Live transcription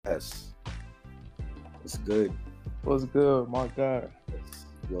Yes, it's good. What's good, my guy?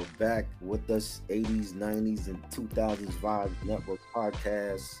 You're back with us, 80s, 90s, and 2000s Vibes Network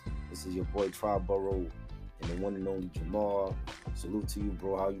podcast. This is your boy Triborough and the one and only Jamal. Salute to you,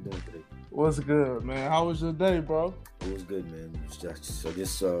 bro. How you doing today? What's good, man? How was your day, bro? It was good, man. It was just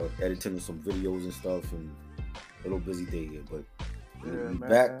editing some videos and stuff, and a little busy day here. But Yeah, we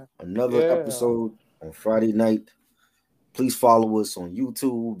back man. another Yeah. episode on Friday night. Please follow us on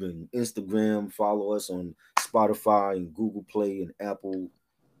YouTube and Instagram. Follow us on Spotify and Google Play and Apple. And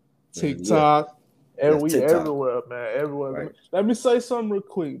yeah, TikTok. that's We TikTok, everywhere, man. Everywhere. right? Let me say something real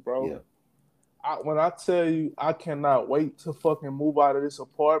quick, bro. Yeah. When I tell you I cannot wait to fucking move out of this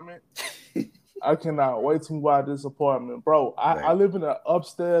apartment. I cannot wait to move out of this apartment. Bro, I Right. live in an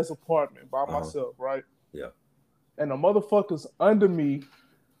upstairs apartment by Uh-huh. myself, right? Yeah. And the motherfuckers under me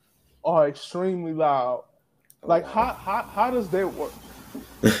are extremely loud. Oh, Like wow. how does that work?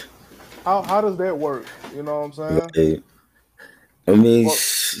 How does that work? You know what I'm saying? Right. I mean, Well,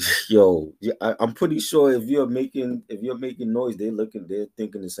 yo, yeah, I'm pretty sure if you're making noise, they're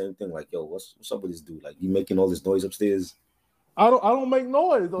thinking the same thing. Like, yo, what's up with this dude? Like, you making all this noise upstairs? I don't make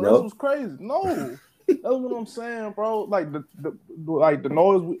noise though. That's No. what's crazy. No, that's what I'm saying, bro. Like the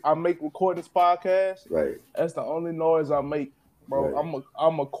noise I make recording this podcast. Right. That's the only noise I make, bro. Right.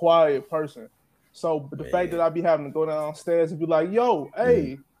 I'm a quiet person. So the fact Man. that I be having to go downstairs and be like, yo,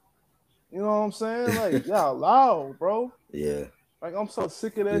 hey, you know what I'm saying? Like, y'all loud, bro. Yeah. Like I'm so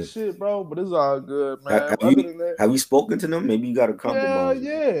sick of that Yeah. shit, bro. But it's all good, Have, man. have Other you than that, have you spoken to them? Maybe you got to yeah, compromise.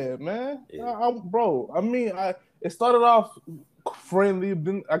 yeah, man. Yeah. Bro. I mean, it started off friendly,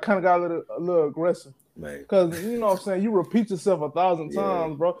 then I kind of got a little aggressive. Right. Cause you know what I'm saying, you repeat yourself 1,000 Yeah.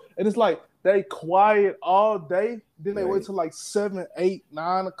 times, bro. And it's like they quiet all day, then they wait Right. till like 7, 8,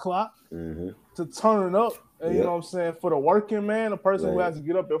 9 o'clock Mm-hmm. to turn it up. And you Yep. know what I'm saying? For the working man, a person who Right. has to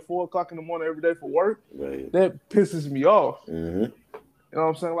get up at 4 o'clock in the morning every day for work, Right. that pisses me off. Mm-hmm. You know what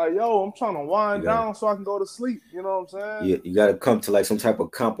I'm saying? Like, yo, I'm trying to wind You gotta- down so I can go to sleep. You know what I'm saying? Yeah, you got to come to like some type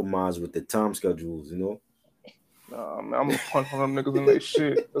of compromise with the time schedules, you know? Nah, man, I'm gonna punch on them niggas in their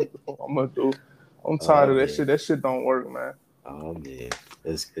shit. That's what I'm gonna do. I'm tired of that man. shit. That shit don't work, man. Oh man,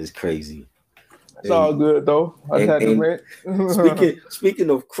 it's crazy. It's all good though. I and- had to and rent. Speaking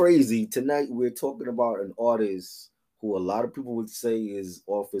of crazy, tonight we're talking about an artist who a lot of people would say is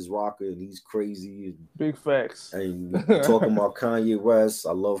off his rocker and he's crazy. Big facts. And we're talking about Kanye West.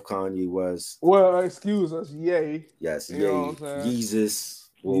 I love Kanye West. Well, excuse us, yay. Yes, You know yay, what I'm saying? Yeezus,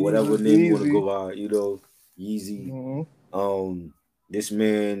 or whatever Yeezus, name you want to Yeezy. go by, you know, Yeezy. Mhm. This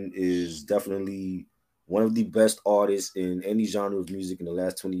man is definitely one of the best artists in any genre of music in the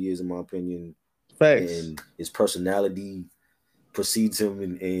last 20 years, in my opinion. Facts. And his personality precedes him,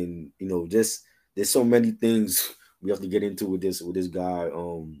 and you know, just there's so many things we have to get into with this guy.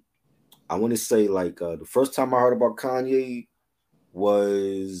 I want to say like the first time I heard about Kanye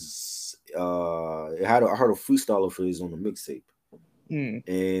was I heard a freestyler for his on the mixtape,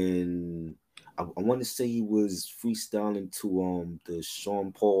 and I want to say he was freestyling to the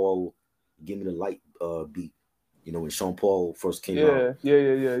Sean Paul "Give Me the Light" beat. You know, when Sean Paul first came out.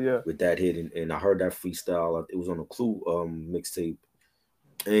 Yeah. With that hit, and I heard that freestyle. It was on a Clue mixtape,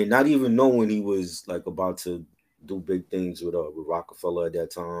 and not even knowing he was like about to do big things with Rockefeller at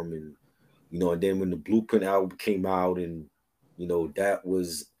that time, and you know, and then when the Blueprint album came out, and you know, that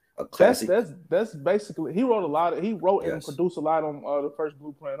was a classic. That's basically he wrote and Yes. produced a lot on the first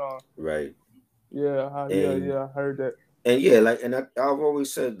Blueprint on. Right. Yeah, I heard that. And yeah, like, and I've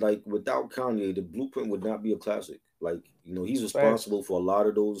always said, like, without Kanye, the Blueprint would not be a classic. Like, you know, he's responsible for a lot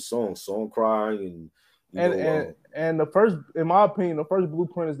of those songs, Song Cry, and and the first, in my opinion, the first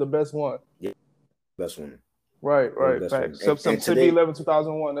Blueprint is the best one. Yeah, best one. Right. Facts. Except today, 11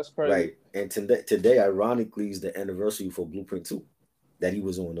 2001. That's crazy. Right. And today, ironically, is the anniversary for Blueprint 2 that he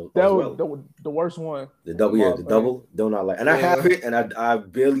was on. That was the worst one. The double. Do not like, and I have it, and I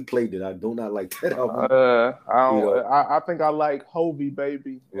barely played it. I do not like that album. I think I like Hovey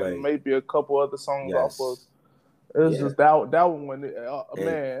Baby, right. And maybe a couple other songs off of. It's just that one.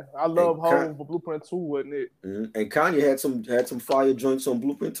 Man, I love Hove for Blueprint 2, wasn't it? And Kanye had some fire joints on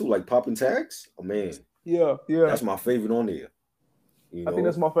Blueprint 2, like Poppin' Tags. Oh man, yeah. That's my favorite on there. I think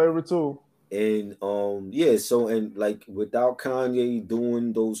that's my favorite too. And so and like without Kanye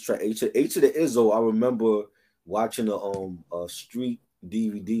doing those tracks, H of the Izzo, I remember watching a Street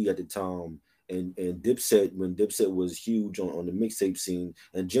DVD at the time, and Dipset, when Dipset was huge on the mixtape scene,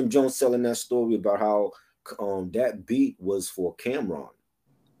 and Jim Jones telling that story about how that beat was for Cameron.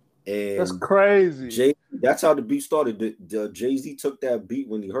 And that's crazy. That's how the beat started. The Jay-Z took that beat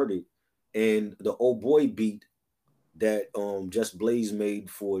when he heard it, and the Old Boy beat that Just Blaze made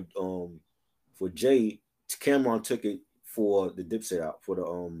for Jay, Cameron took it for the Dipset out for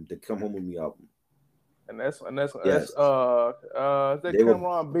the Come Home With Me album. And that's Yes. is that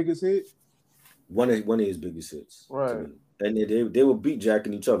Cameron's biggest hit? One of his biggest hits. Right. And they were beat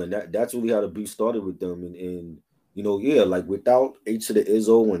jacking each other. And that's really how the beat started with them. And you know, yeah, like without H to the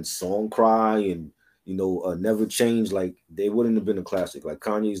Izzo and Song Cry and you know, Never Change, like they wouldn't have been a classic. Like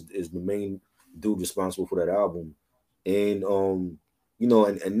Kanye is the main dude responsible for that album. And you know,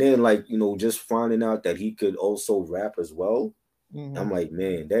 and then like, you know, just finding out that he could also rap as well. Mm-hmm. I'm like,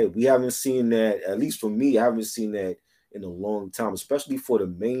 man, that we haven't seen that, at least for me, I haven't seen that in a long time, especially for the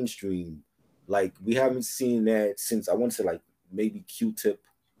mainstream. Like we haven't seen that since I want to say like maybe Q-Tip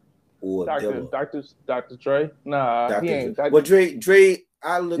or Dr. Dre. Nah, Dr. he ain't. Dre. Well, Dre,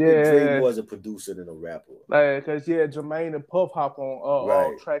 I look at Dre more as a producer than a rapper. Like, cause Jermaine and Puff hop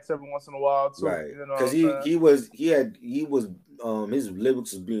on tracks every once in a while too. Right. You know, because he was his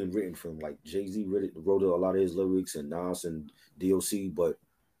lyrics was being written from like Jay-Z wrote a lot of his lyrics and Nas and DOC, but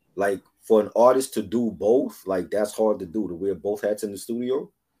like for an artist to do both, like that's hard to do, to wear both hats in the studio.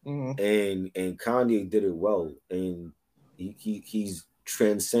 Mm-hmm. And Kanye did it well, and he's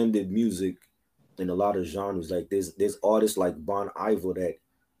transcended music in a lot of genres. Like there's artists like Bon Iver that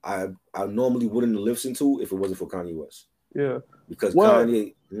I normally wouldn't listen to if it wasn't for Kanye West. Yeah, because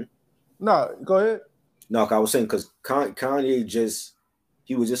Kanye. No, go ahead. No, I was saying because Kanye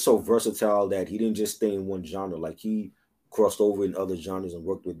he was just so versatile that he didn't just stay in one genre. Like he crossed over in other genres and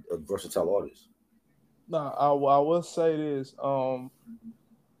worked with versatile artists. No, I will say this.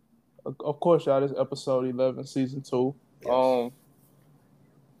 Of course, y'all, this episode 11, season 2. Yes.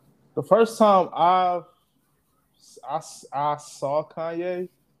 The first time I saw Kanye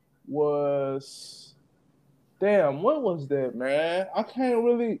was, damn, what was that, man? I can't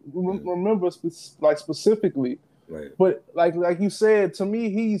really remember specifically. Right. But like you said, to me,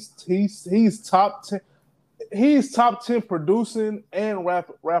 he's top 10. He's top 10 producing and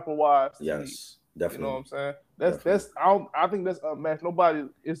rapper wise. Yes, definitely. You know what I'm saying? I think that's unmatched. Nobody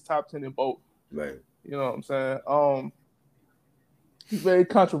is top 10 in both. Right. You know what I'm saying? He's very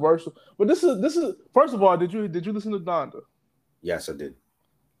controversial. But this is first of all, did you listen to Donda? Yes, I did.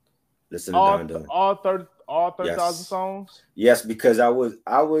 Listen to Donda. All 30,000 songs? Yes, because I was,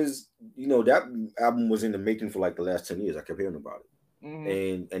 you know, that album was in the making for like the last 10 years. I kept hearing about it.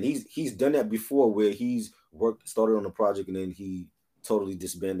 Mm-hmm. And he's done that before where he's started on a project and then he totally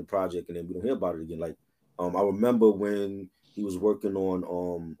disbanded the project and then we don't hear about it again. Like I remember when he was working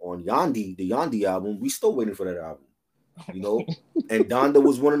on Yandhi, the Yandhi album, we still waiting for that album. You know, and Donda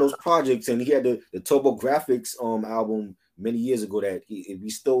was one of those projects, and he had the TurboGrafx album many years ago that we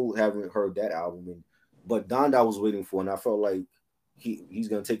still haven't heard that album. But Donda I was waiting for, and I felt like he's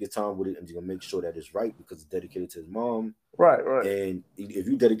gonna take his time with it and he's gonna make sure that it's right because it's dedicated to his mom. Right. And if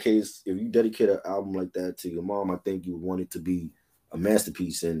you dedicate an album like that to your mom, I think you would want it to be a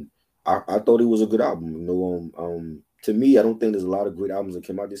masterpiece. And I thought it was a good album. You know, to me, I don't think there's a lot of great albums that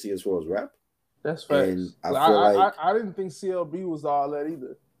came out this year as far as rap. That's facts. I didn't think CLB was all that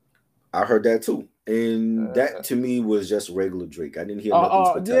either. I heard that too, and that to me was just regular Drake. I didn't hear nothing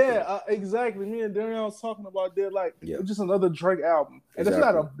spectacular. Yeah, exactly. Me and Darian was talking about that. Like, it's just another Drake album, and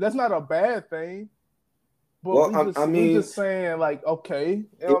exactly. that's not a bad thing. But we're just saying, like, okay,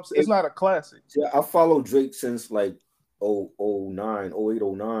 you know it's not a classic. Yeah, I followed Drake since like 08, 09,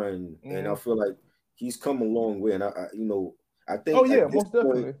 and I feel like he's come a long way. And I think most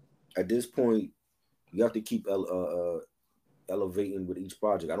definitely. At this point, you have to keep elevating with each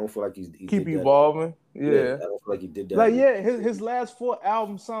project. I don't feel like he keep evolving. Yeah, I don't feel like he did that. Like his last 4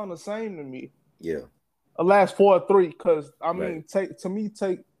 albums sound the same to me. Yeah, the last 4 or 3, because I mean, take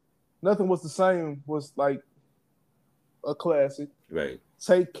Nothing Was the Same was like a classic. Right.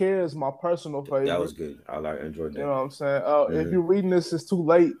 Take Care is my personal favorite. That was good. I enjoyed that. You know what I'm saying? If you're reading this, it's too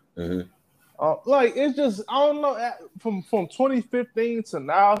late. Mm-hmm. Like it's just I don't know from 2015 to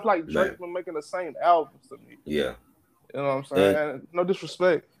now it's like Drake's been making the same albums to me. Yeah, you know what I'm saying. And no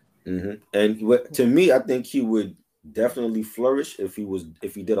disrespect. Mm-hmm. And to me, I think he would definitely flourish if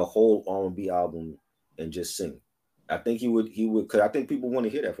he did a whole R&B album and just sing. I think he would because I think people want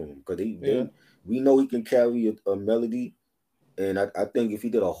to hear that from him because we know he can carry a melody, and I think if he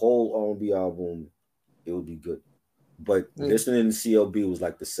did a whole R&B album, it would be good. But listening to CLB was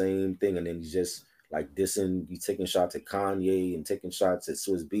like the same thing, and then he's just like dissing, he's taking shots at Kanye and taking shots at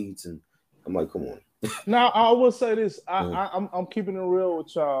Swizz Beatz, and I'm like, come on. Now I will say this: I'm keeping it real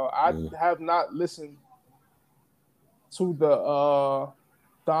with y'all. I have not listened to the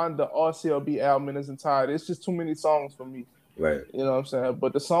Donda RCLB album in its entirety. It's just too many songs for me. Right. You know what I'm saying?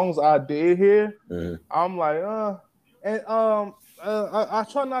 But the songs I did hear, I'm like, And I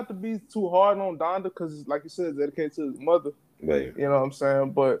try not to be too hard on Donda because, like you said, it's dedicated to his mother. Right. You know what I'm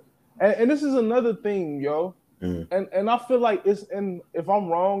saying? But and this is another thing, yo. And I feel like it's, and if I'm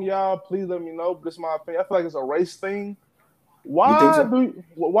wrong, y'all, please let me know. But this is my opinion. I feel like it's a race thing. You think Why so? do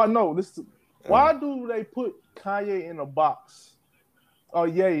why no this why do they put Kanye in a box or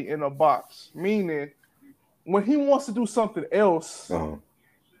Ye in a box? Meaning, when he wants to do something else,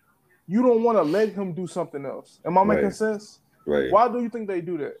 you don't want to let him do something else. Am I making sense? Right. Why do you think they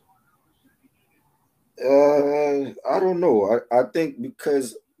do that? I don't know. I think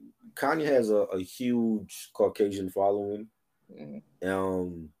because Kanye has a huge Caucasian following.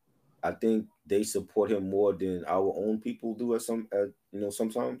 I think they support him more than our own people do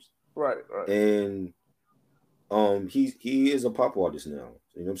sometimes. Right. And he is a pop artist now.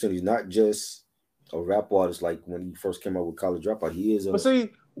 You know what I'm saying? He's not just a rap artist like when he first came out with College Dropout. He is a. But see,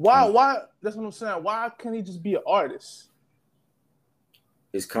 why? That's what I'm saying. Why can't he just be an artist?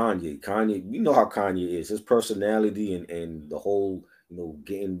 It's Kanye. Kanye, you know how Kanye is. His personality and the whole,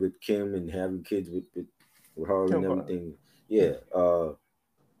 getting with Kim and having kids with her and everything. Yeah.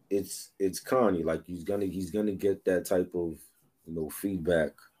 It's Kanye. Like he's gonna get that type of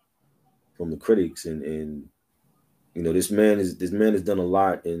feedback from the critics, and this man has done a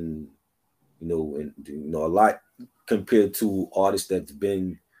lot in a lot compared to artists that's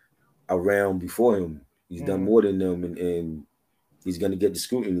been around before him. He's done more than them, and he's going to get the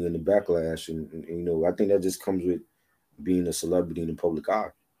scrutiny and the backlash, and I think that just comes with being a celebrity in the public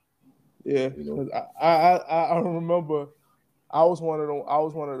eye. Yeah, I remember I was one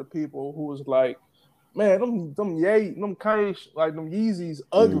of the people who was like, man, them Kanye, like them Yeezys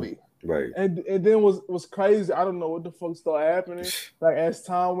ugly. Right. And then was crazy. I don't know what the fuck started happening. Like as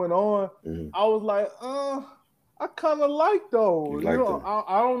time went on, I was like, I kind of like those. I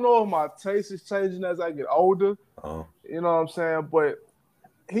don't know if my taste is changing as I get older. You know what I'm saying? But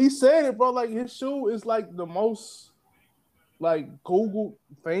he said it, bro. Like his shoe is like the most like Google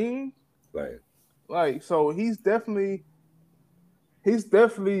thing. Right. Like so, he definitely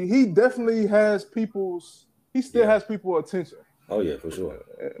has people's. He still has people's attention. Oh yeah, for sure.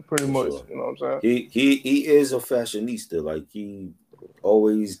 Pretty much, sure. You know what I'm saying? He is a fashionista. Like he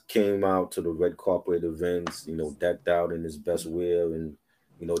always came out to the red carpet events, decked out in his best wear, and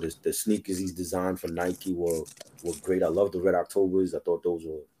the sneakers he's designed for Nike were great. I love the Red Octobers. I thought those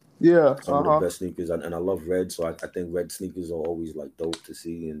were some of the best sneakers, and I love red, so I think red sneakers are always like dope to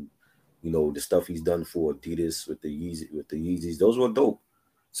see. And the stuff he's done for Adidas with the Yeezys, those were dope.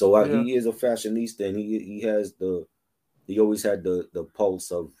 So he is a fashionista, and he always had the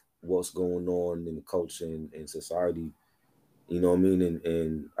pulse of what's going on in the culture and society. You know what I mean?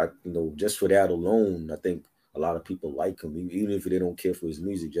 And I, just for that alone, I think a lot of people like him, even if they don't care for his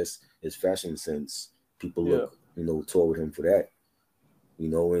music, just his fashion sense. People look, toward him for that.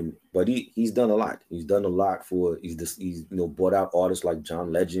 But he's done a lot. He's done a lot for he's brought out artists like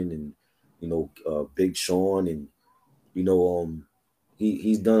John Legend and Big Sean, and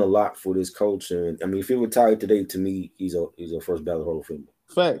he's done a lot for this culture. And I mean, if he retired today, to me, he's a first ballot Hall of Famer.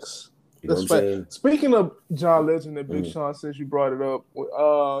 Facts. You know what I'm saying? Speaking of John Legend and Big Sean, since you brought it up,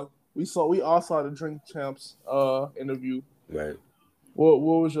 we all saw the Drink Champs interview. Right. What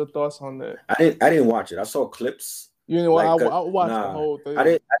was your thoughts on that? I didn't watch it. I saw clips. You know, I watched the whole thing. I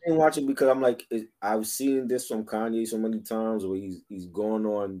didn't watch it because I'm like, I've seen this from Kanye so many times where he's going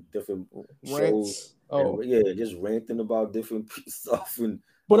on different shows. Just ranting about different stuff.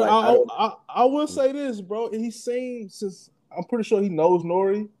 But I will say this, bro. He seems, since I'm pretty sure he knows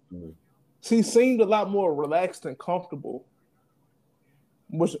Nori, he seemed a lot more relaxed and comfortable.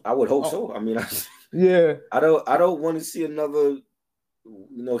 Which I would hope so. I mean, I don't want to see another.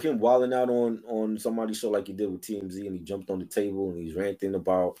 Him wilding out on somebody's show like he did with TMZ, and he jumped on the table and he's ranting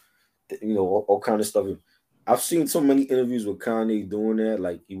about, all kind of stuff. I've seen so many interviews with Kanye doing that.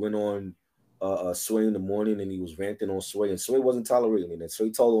 Like he went on Sway in the morning and he was ranting on Sway, and Sway wasn't tolerating it. So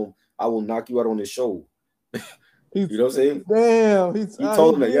he told him, "I will knock you out on this show." You know what I'm saying? Damn, he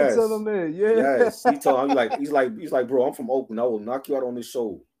told him that. Yes, tell him that. Yes, he told him he's like, bro, I'm from Oakland. I will knock you out on this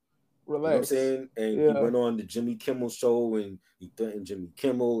show. Relax. You know what I'm saying? And he went on the Jimmy Kimmel show and he threatened Jimmy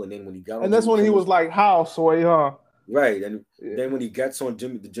Kimmel. And then when he got on, and that's when he was like, "How, Sway, huh?" Right. And then when he gets on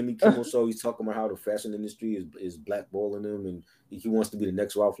the Jimmy Kimmel show, he's talking about how the fashion industry is blackballing him, and he wants to be the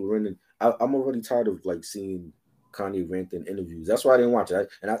next Ralph Lauren. And I'm already tired of like seeing Kanye ranting interviews. That's why I didn't watch it.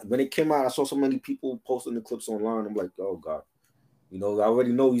 When it came out, I saw so many people posting the clips online. I'm like, oh God, I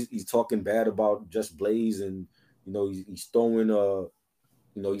already know he's talking bad about Just Blaze, and he's throwing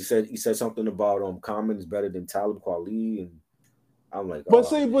he said something about Common is better than Talib Kweli, and I'm like, but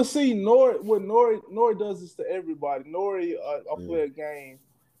oh, see, Nori does this to everybody. Nori, I play a game,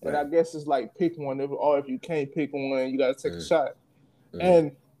 and I guess it's like pick one. If you can't pick one, you gotta take a shot.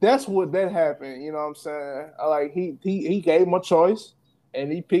 And that's what that happened. You know what I'm saying? Like he gave him a choice,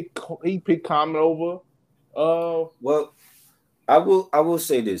 and he picked Common over. Well, I will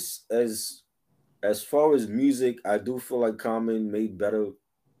say this as far as music, I do feel like Common made better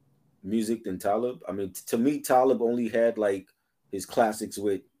music than Talib. I mean, to me, Talib only had like his classics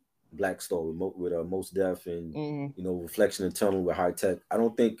with Black Star, with Mos Def, and Reflection Eternal with High Tech. I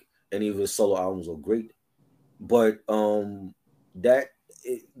don't think any of his solo albums are great, but Common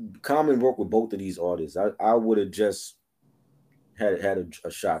worked with both of these artists. I would have just had a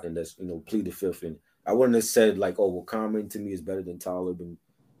shot and that's plead the fifth, and I wouldn't have said like, oh well, Common to me is better than Talib, and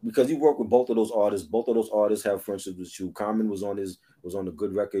because you work with both of those artists. Both of those artists have friendships with you. Common was on the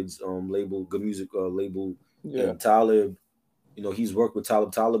Good Records label, Good Music label, and Talib, he's worked with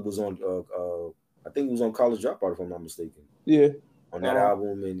Talib. Talib was on I think he was on College Dropout if I'm not mistaken. Yeah, on that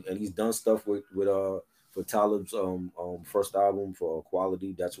album, and he's done stuff with for Talib's first album for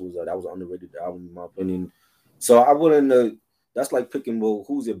Quality. That was an underrated album in my opinion. So I wouldn't. That's like picking, well,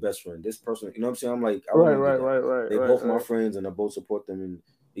 who's your best friend? This person, you know what I'm saying? I'm like, right. They're both my friends, and I both support them. And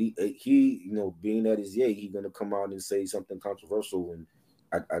he being that is he's gonna come out and say something controversial, and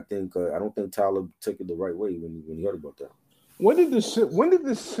I think I don't think Talib took it the right way when he heard about that. When did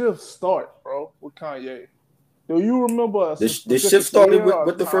this shift start, bro, with Kanye? Do you remember this shift started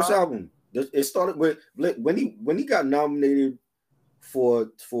with the first album? It started with when he got nominated for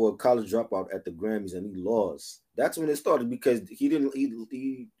College Dropout at the Grammys and he lost. That's when it started because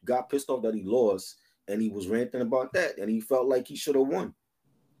he got pissed off that he lost and he was ranting about that and he felt like he should have won.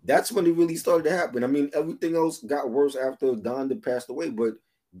 That's when it really started to happen. I mean, everything else got worse after Donda passed away, but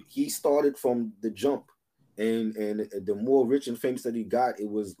he started from the jump, and the more rich and famous that he got, it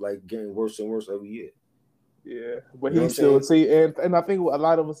was like getting worse and worse every year. Yeah, but he still and I think a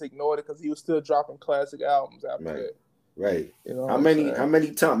lot of us ignored it because he was still dropping classic albums after that. Right. How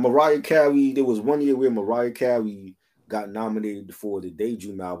many times Mariah Carey? There was one year where Mariah Carey got nominated for the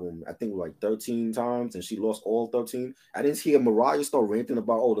Daydream album. I think like 13 times, and she lost all 13. I didn't hear Mariah start ranting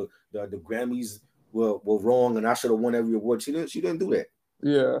about the Grammys were wrong and I should have won every award. She didn't do that.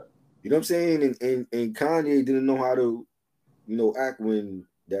 Yeah. You know what I'm saying? And Kanye didn't know how to, act when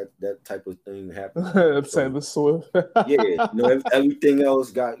that type of thing happened. Taylor Swift. Everything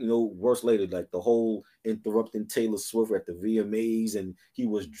else got worse later. Like the whole interrupting Taylor Swift at the VMAs, and he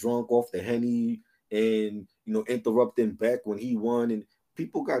was drunk off the Henny, and interrupting Beck when he won, and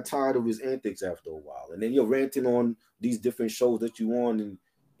people got tired of his antics after a while. And then you're ranting on these different shows that you on, and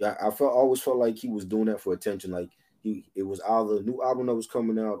I always felt like he was doing that for attention. Like it was either a new album that was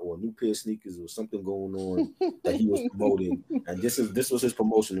coming out or a new pair of sneakers or something going on that he was promoting, and this was his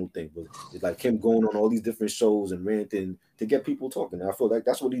promotional thing. But it's like him going on all these different shows and ranting to get people talking. I feel like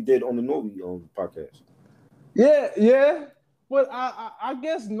that's what he did on the Nori podcast. Yeah, but I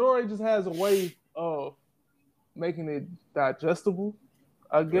guess Nori just has a way of making it digestible.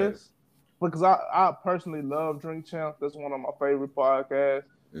 I guess because I personally love Drink Champs. That's one of my favorite podcasts.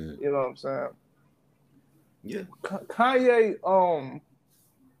 You know what I'm saying? Yeah, Kanye,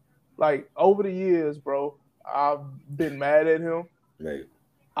 like over the years, bro, I've been mad at him. Right.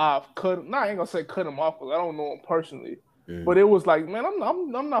 I've cut him. I ain't gonna say cut him off because I don't know him personally, but it was like, man,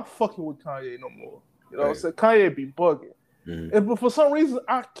 I'm not fucking with Kanye no more. You know what I'm saying? Kanye be bugging, but for some reason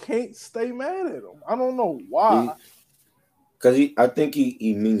I can't stay mad at him. I don't know why. Because I think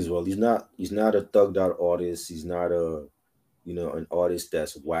he means well. He's not a thugged out artist. He's not an artist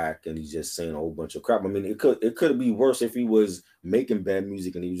that's whack and he's just saying a whole bunch of crap. I mean, it could be worse if he was making bad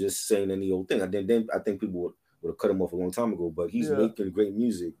music and he was just saying any old thing. Then I think people would have cut him off a long time ago. But he's making great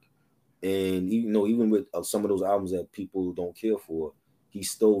music, and even with some of those albums that people don't care for,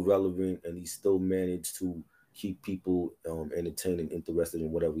 he's still relevant and he still managed to keep people entertained and interested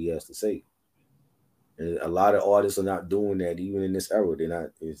in whatever he has to say. And a lot of artists are not doing that even in this era.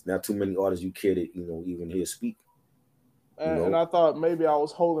 It's not too many artists you care to even hear speak. And I thought maybe I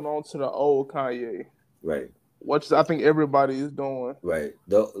was holding on to the old Kanye. Right. Which I think everybody is doing. Right.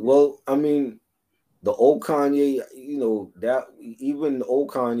 The old Kanye, that even the old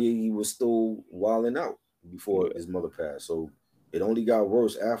Kanye, he was still wilding out before his mother passed. So it only got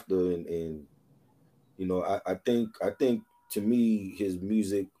worse after. And I think to me, his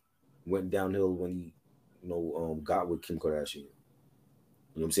music went downhill when he, got with Kim Kardashian. You know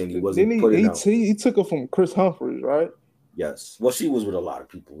what I'm saying? He wasn't putting out. He took her from Chris Humphries, right? Yes. Well, she was with a lot of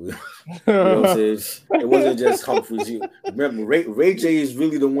people. You know what I'm saying? It wasn't just Humphries. Remember, Ray J is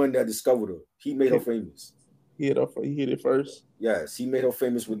really the one that discovered her. He made her famous. He hit it first. Yes, he made her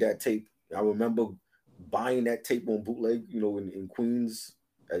famous with that tape. I remember buying that tape on bootleg, in Queens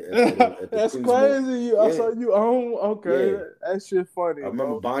at the That's Queens Mall. crazy. I saw you own. Okay, that shit funny. I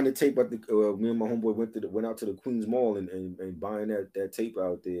remember bro. buying the tape at the. Me and my homeboy went out to the Queens Mall and buying that tape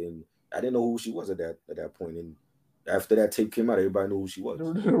out there, and I didn't know who she was at that point. And after that tape came out, everybody knew who she was.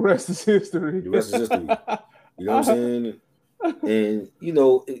 The rest is history. The rest is history. You know what I'm saying? And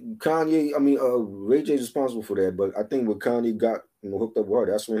Kanye, I mean, Ray J's responsible for that, but I think when Kanye got hooked up with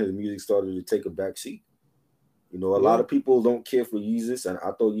her, that's when his music started to take a back seat. A lot of people don't care for Yeezus, and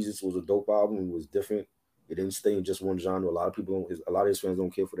I thought Yeezus was a dope album. It was different. It didn't stay in just one genre. A lot of people, a lot of his fans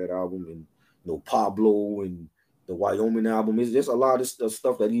don't care for that album, and Pablo and the Wyoming album. It's just a lot of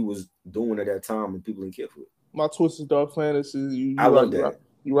stuff that he was doing at that time, and people didn't care for it. My Twisted Dark Fantasy. I love that.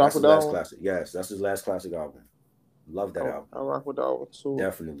 You rock with that last classic. Yes, that's his last classic album. Love that album. I rock with that one too.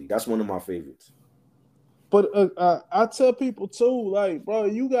 Definitely, that's one of my favorites. But I tell people too, like, bro,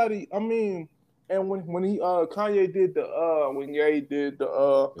 you gotta. I mean, and when Kanye did when Ye did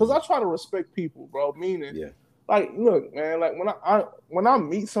because I try to respect people, bro. Meaning, like, look, man, like when I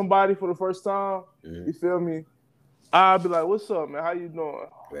meet somebody for the first time, you feel me? I'll be like, "What's up, man? How you doing?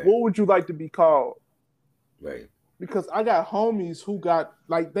 Right. What would you like to be called?" Right. Because I got homies who got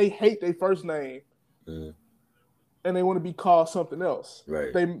like they hate their first name. And they want to be called something else.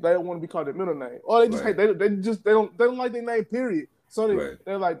 Right. They don't want to be called their middle name, or they just hate. They don't like their name. Period. So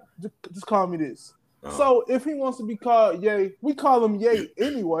they're like, just call me this. So if he wants to be called Ye, we call him Ye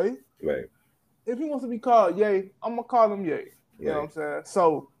anyway. Right. If he wants to be called Ye, I'm gonna call him Ye. You know what I'm saying?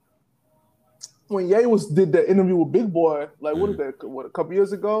 So when Ye did that interview with Big Boy, like a couple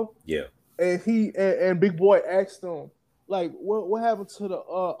years ago? Yeah. And he and Big Boy asked him, like, what happened to the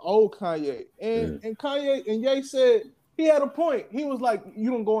old Kanye? And Kanye and Ye said he had a point. He was like, you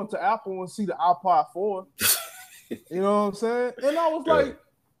don't go into Apple and see the iPod 4. You know what I'm saying? And I was like,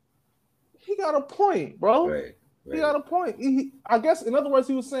 he got a point, bro. Right. He got a point. I guess, in other words,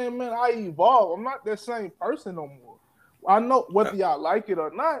 he was saying, man, I evolved. I'm not that same person no more. I know whether y'all like it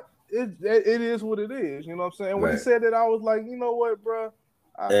or not, it is what it is. You know what I'm saying? When he said that, I was like, you know what, bro?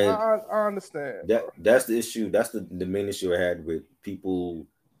 I understand. That's the issue. That's the main issue I had with people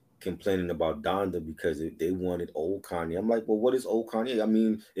complaining about Donda because they wanted old Kanye. I'm like, well, what is old Kanye? I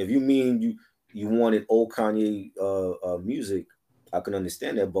mean, if you mean you wanted old Kanye music, I can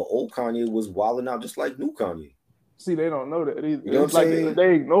understand that. But old Kanye was wilding out just like new Kanye. See, they don't know that either. You know what I'm saying?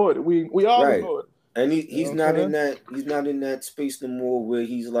 They ignore it. We all ignore it. And he's not in that space no more where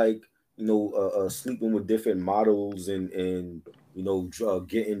he's like, sleeping with different models and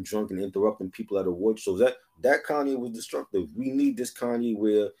getting drunk and interrupting people at award shows. That Kanye was destructive. We need this Kanye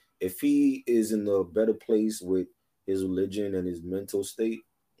where if he is in a better place with his religion and his mental state,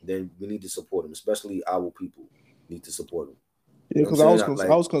 then we need to support him. Especially our people need to support him. Yeah, because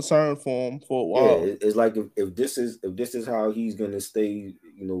I was concerned for him for a while. Yeah, it's like if this is how he's gonna stay,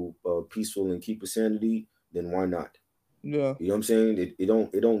 peaceful and keep his sanity, then why not? Yeah, you know what I'm saying. It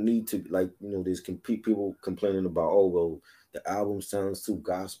don't need to, like, there's people complaining about, oh well, the album sounds too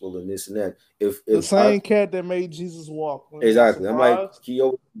gospel and this and that. If the same cat that made Jesus Walk. Exactly. I'm like, he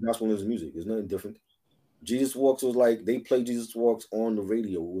always gospel in his music. There's nothing different. Jesus Walks was like, they played Jesus Walks on the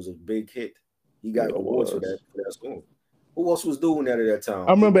radio. It was a big hit. He got awards for that song. Who else was doing that at that time?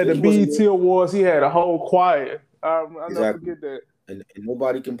 I remember at the BET Awards, he had a whole choir. I never forget that. And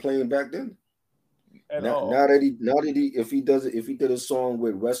nobody complained back then. Now that he if he did a song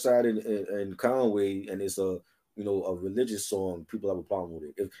with Westside and Conway and it's a religious song, people have a problem with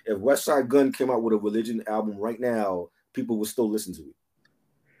it. If Westside Gun came out with a religion album right now, people would still listen to it.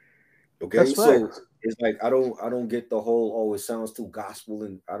 Okay, that's so right. It's like I don't get the whole it sounds too gospel,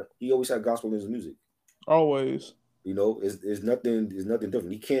 and he always had gospel in his music. Always. It's nothing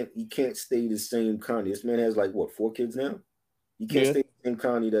different. He can't stay the same Kanye. This man has like 4 kids now. He can't stay the same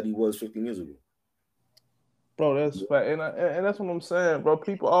Kanye that he was 15 years ago. Bro, that's fact. And that's what I'm saying, bro.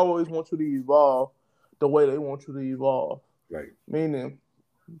 People always want you to evolve the way they want you to evolve. Right. Meaning,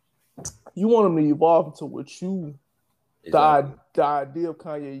 you want them to evolve into what you, the idea of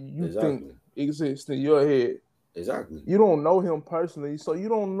Kanye you think exists in your head. Exactly. You don't know him personally, so you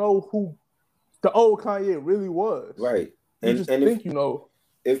don't know who the old Kanye really was. Right.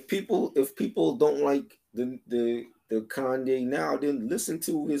 If people don't like the Kanye now, then listen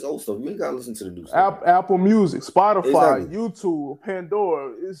to his old stuff. You ain't gotta listen to the new stuff. Apple Music, Spotify, YouTube,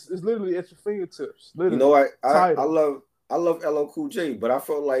 Pandora. It's literally at your fingertips. Literally. I love LL Cool J, but I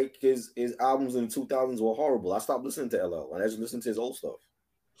felt like his albums in the 2000s were horrible. I stopped listening to LL and I just listened to his old stuff.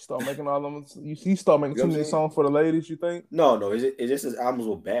 Start making all them. You start making too many songs for the ladies. You think? No. It's just his albums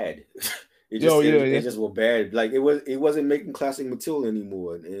were bad. It just were bad. Like it wasn't making classic material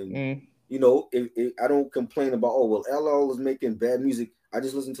anymore. And you know, I don't complain about well LL is making bad music. I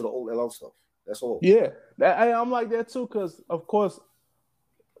just listen to the old LL stuff. That's all. Yeah, I'm like that too. Because of course,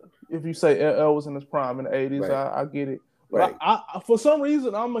 if you say LL was in his prime in the 80s, right. I get it. Right. I for some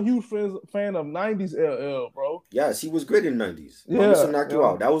reason, I'm a huge fan of 90s LL, bro. Yes, he was great in the 90s. Mama Knock You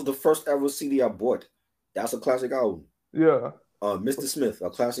Out. That was the first ever CD I bought. That's a classic album. Yeah. Mr. Smith, a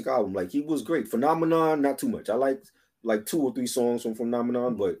classic album. Like, he was great. Phenomenon, not too much. I liked like 2 or 3 songs from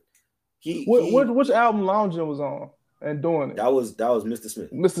Phenomenon, but which album Loungin was on and doing it? That was Mr.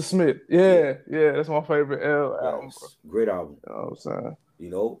 Smith. Mr. Smith. Yeah, that's my favorite album. Bro. Great album. You know what I'm saying? You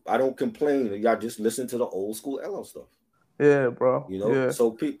know, I don't complain. Y'all just listen to the old school LL stuff. Yeah, bro. You know, so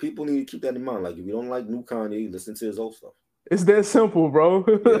people need to keep that in mind. Like, if you don't like new Kanye, listen to his old stuff. It's that simple, bro.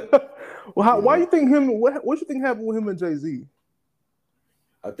 Yeah. Well, why you think what you think happened with him and Jay-Z?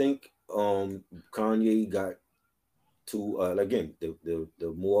 I think Kanye got to again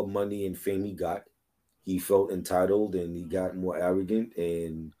the more money and fame he got, he felt entitled and he got more arrogant,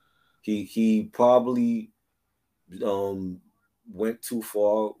 and he probably went too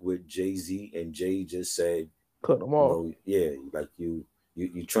far with Jay-Z, and Jay just said, cut him off. Yeah, like you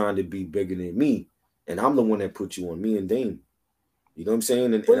trying to be bigger than me, and I'm the one that put you on, me and Dame. You know what I'm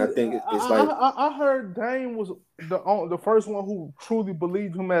saying? And I think it's like I heard Dame was the first one who truly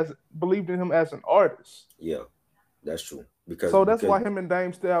believed in him as an artist. Yeah, that's true. Because why him and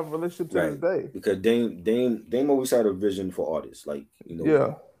Dame still have a relationship to this day. Because Dame always had a vision for artists, like, you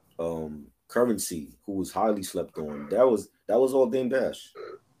know, Currency, who was highly slept on. That was all Dame Dash.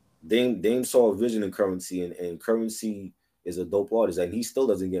 Dame saw a vision in Currency, and Currency is a dope artist, and he still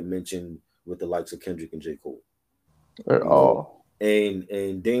doesn't get mentioned with the likes of Kendrick and J. Cole at all.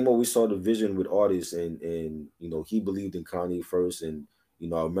 And Dame always saw the vision with artists, and you know, he believed in Kanye first. And you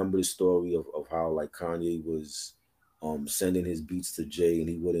know, I remember the story of how like Kanye was sending his beats to Jay, and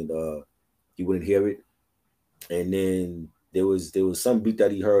he wouldn't hear it, and then there was some beat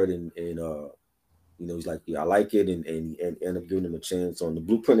that he heard, and you know, he's like, yeah, I like it, and he ended up giving him a chance on the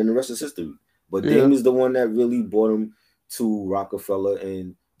Blueprint, and the rest is history. But Dame is the one that really brought him to Rockefeller,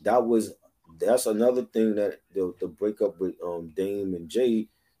 and that's another thing, that the breakup with Dame and Jay,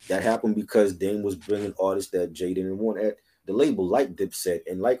 that happened because Dame was bringing artists that Jay didn't want at the label, like Dipset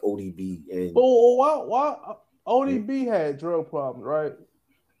and like ODB. And why ODB had drug problems, right?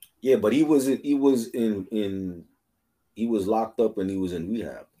 Yeah, but he was locked up and he was in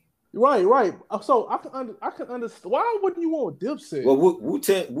rehab. Right. So I can understand. Why wouldn't you want Dipset? Well,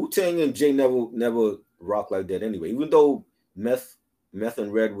 Wu-Tang and Jay never rock like that anyway. Even though Meth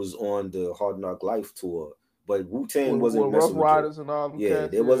and Red was on the Hard Knock Life tour, but Wu-Tang wasn't messing with Riders and all them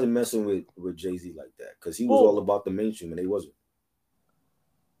cats, they wasn't messing with Jay-Z like that, because he was all about the mainstream, and they wasn't.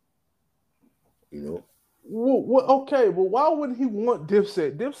 You know. Okay, well, why wouldn't he want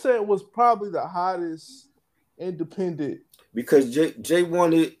Dipset? Dipset was probably the hottest independent. Because Jay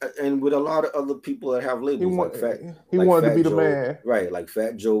wanted, and with a lot of other people that have labels, he wanted to be the man, right? Like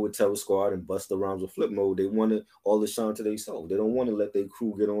Fat Joe with Terror Squad and Busta Rhymes with Flip Mode. They wanted all the shine to themselves. They don't want to let their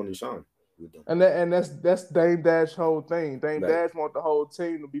crew get on and shine with them. And that's Dame Dash whole thing. Dame Dash want the whole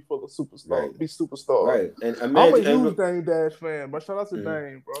team to be full of superstars, be superstars. Right. And I'm a huge Dame Dash fan, but shout out to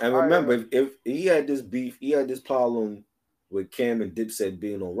Dame, bro. And remember, if he had this beef, he had this problem with Cam and Dipset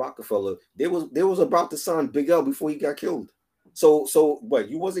being on Rockefeller. They was about to sign Big L before he got killed. So what,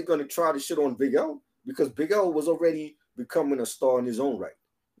 you wasn't going to try to shit on Big L, because Big L was already becoming a star in his own right.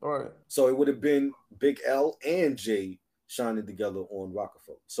 All right. So it would have been Big L and Jay shining together on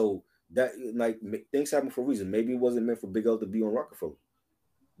Rockefeller. So that, like, things happen for a reason. Maybe it wasn't meant for Big L to be on Rockefeller,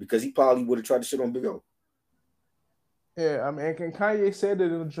 because he probably would have tried to shit on Big L. Yeah, I mean, and Kanye said it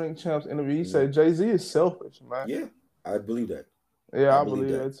in the Drink Champs interview. He said Jay-Z is selfish, man. Yeah, I believe that. Yeah, I believe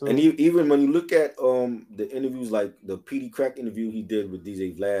that too. And even when you look at the interviews, like the Petey Crack interview he did with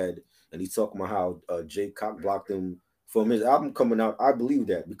DJ Vlad, and he's talking about how Jay cock blocked him from his album coming out, I believe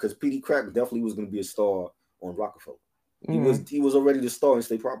that, because Petey Crack definitely was going to be a star on Rockefeller. He was already the star in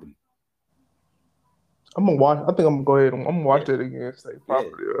State Property. I'm gonna watch. I think I'm gonna go ahead and I'm gonna watch it again. State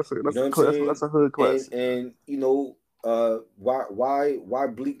Property. Yeah. That's a hood classic. And you know, why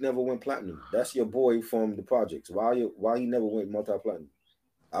Bleak never went platinum? That's your boy from the projects. Why he never went multi-platinum?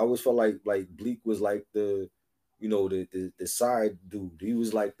 I always felt like Bleak was like the side dude. He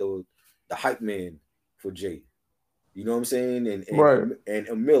was like the hype man for Jay. You know what I'm saying? And right. And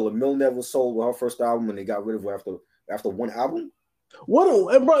Emil never sold with her first album, and they got rid of her after one album.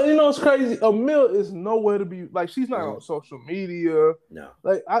 Bro, you know it's crazy. Emil is nowhere to be. Like, she's not on social media. No,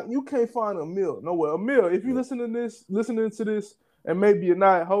 like you can't find Emil nowhere. Emil, if you listening to this, and maybe you're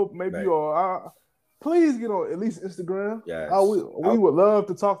not. Hope maybe you are. Please get on at least Instagram. Yes, we would love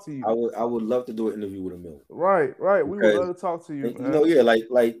to talk to you. I would love to do an interview with Emil. Right. We would love to talk to you, man. You know, yeah,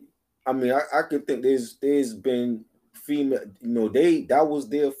 like I mean, I could think there's been female, you know, that was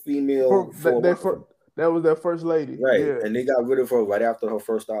their female that was their first lady, right? Yeah. And they got rid of her right after her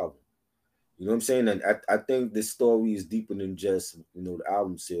first album. You know what I'm saying? And I think this story is deeper than just, you know, the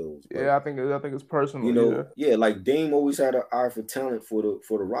album sales. Yeah, I think it's personal. You know, yeah, like Dame always had an eye for talent for the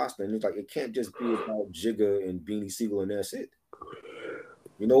roster, and it's like it can't just be about Jigga and Beanie Siegel and that's it.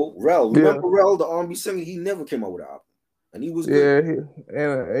 You know, Rel, remember Rel, the R&B singer? He never came out with an album, and he was good.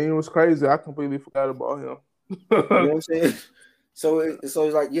 And it was crazy. I completely forgot about him. You know what I'm saying? So it's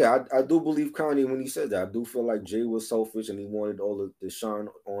like, yeah, I do believe Kanye when he said that. I do feel like Jay was selfish and he wanted all of the shine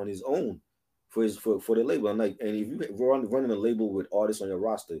on his own for the label. And like, and if you running a label with artists on your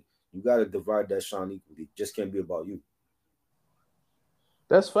roster, you got to divide that shine equally. It just can't be about you.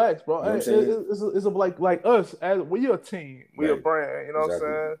 That's facts, bro. You know it's like us as we're a team, we're a brand. You know what I'm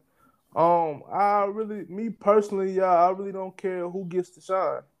saying? Me personally, I really don't care who gets to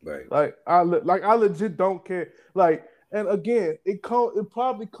shine. Right. Like I legit don't care. Like, and again, it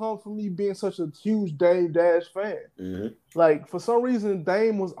probably comes from me being such a huge Dame Dash fan. Mm-hmm. Like for some reason,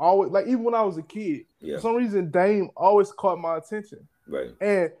 Dame was always like, even when I was a kid, for some reason Dame always caught my attention. Right.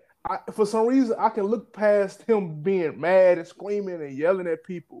 And for some reason, I can look past him being mad and screaming and yelling at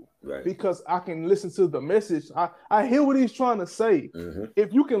people because I can listen to the message. I hear what he's trying to say. Mm-hmm.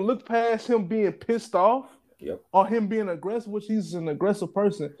 If you can look past him being pissed off or him being aggressive, which he's an aggressive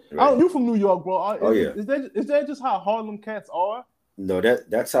person. Right. You from New York, bro. Is that just how Harlem cats are? No,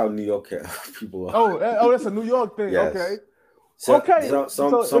 that's how New York people are. Oh, that's a New York thing. Yes. Okay.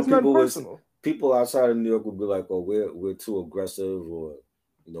 Some people outside of New York would be like, "Oh, we're too aggressive," or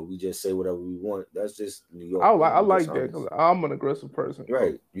you know, we just say whatever we want. That's just New York. I like that because I'm an aggressive person.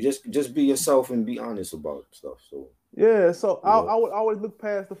 Right. You just be yourself and be honest about stuff. So yeah. So I would always look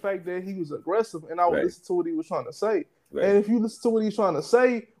past the fact that he was aggressive, and I would listen to what he was trying to say. Right. And if you listen to what he's trying to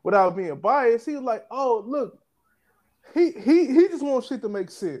say without being biased, he was like, "Oh, look, he just wants shit to make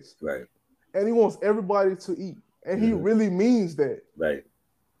sense." Right. And he wants everybody to eat, and he really means that. Right.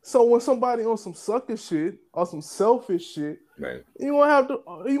 So when somebody on some sucker shit or some selfish shit, right, you won't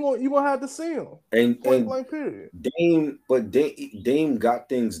have to see him. And blank period. Dame got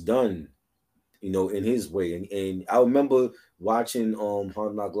things done, you know, in his way. And I remember watching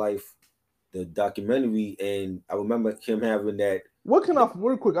Hard Knock Life, the documentary, and I remember him having that. What can I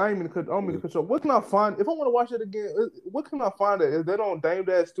real quick? I don't mean to cut you off. What can I find if I want to watch it again? What can I find? Is that on Dame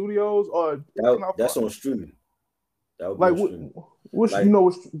Dash Studios or that's on streaming? Like what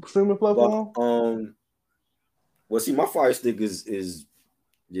streaming platform? Well, see, my Fire Stick is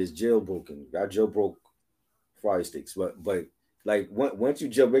jailbroken. I jailbroke Fire Sticks, but like once you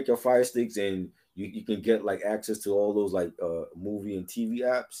jailbreak your Fire Sticks and you can get like access to all those like movie and TV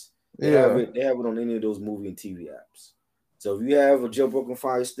apps. They have it on any of those movie and TV apps. So if you have a jailbroken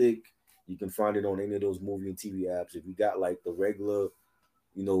Fire Stick, you can find it on any of those movie and TV apps. If you got like the regular,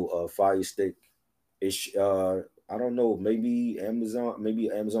 you know, Fire Stick, it's I don't know, maybe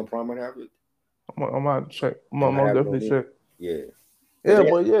Amazon Prime might have it. I'm gonna check. I'm gonna definitely check. Yeah.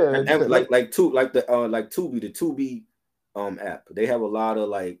 But yeah, and like the Tubi, the Tubi app. They have a lot of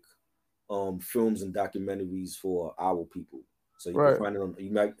like films and documentaries for our people. So you can find it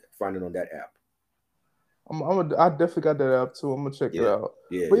you might find it on that app. I definitely got that app too. I'm gonna check it out.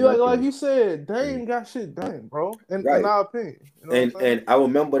 Yeah, but like you said, Dame got shit done, bro. In our opinion. You know and I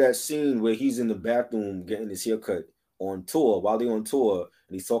remember that scene where he's in the bathroom getting his haircut on tour while they're on tour,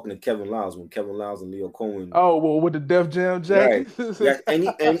 and he's talking to Kevin Liles when Kevin Liles and Leo Cohen. Oh, well, with the Def Jam jacket. Right.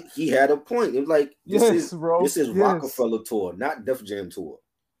 and he had a point. It was like this is Rockefeller tour, not Def Jam tour,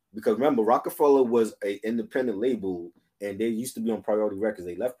 because remember Rockefeller was an independent label, and they used to be on Priority Records.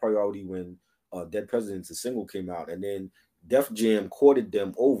 They left Priority when Dead Presidents, the single came out, and then Def Jam courted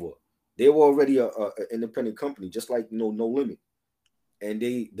them over. They were already an independent company, just like No Limit, and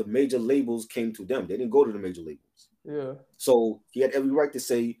the major labels came to them. They didn't go to the major labels. Yeah. So he had every right to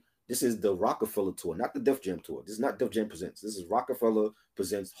say this is the Rockefeller tour, not the Def Jam tour. This is not Def Jam Presents. This is Rockefeller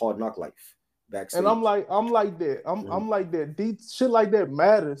Presents Hard Knock Life backstage. And I'm like that. I'm like that. Deep shit like that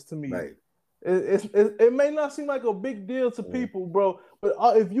matters to me. Right. It may not seem like a big deal to people, bro, but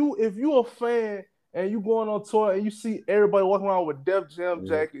if you a fan and you going on tour and you see everybody walking around with Def Jam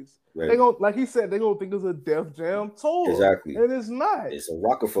jackets, they gonna, like he said, they gonna think it's a Def Jam tour. Exactly. And it's not. It's a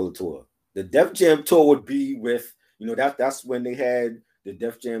Rockefeller tour. The Def Jam tour would be with, you know, that's when they had the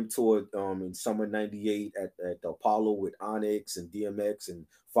Def Jam tour in summer '98 at the Apollo with Onyx and DMX and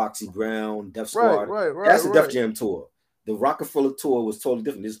Foxy Brown, Def Squad. Right. That's the Def Jam tour. The Rockefeller tour was totally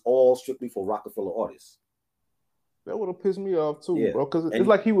different. It's all strictly for Rockefeller artists. That would have pissed me off too, Yeah. bro. Because it's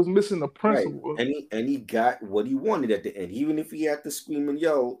like he was missing the principle. Right. And he got what he wanted at the end. Even if he had to scream and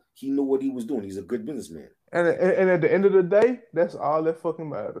yell, he knew what he was doing. He's a good businessman. And at the end of the day, that's all that fucking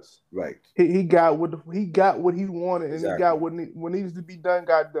matters. Right. He got what he wanted, and he got what needs to be done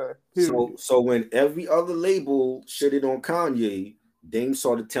got done. Period. So when every other label shitted on Kanye, Dame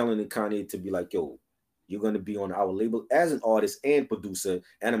started telling Kanye to be like, yo, you're going to be on our label as an artist and producer,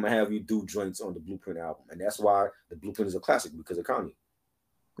 and I'm going to have you do joints on the Blueprint album. And that's why the Blueprint is a classic, because of Kanye.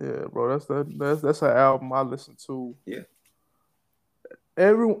 Yeah, bro, that's an album I listen to. Yeah.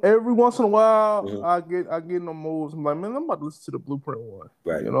 Every once in a while, I get in the moods. I'm like, man, I'm about to listen to the Blueprint one.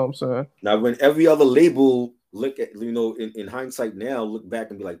 Right. You know what I'm saying? Now, when every other label look at, in hindsight now, look back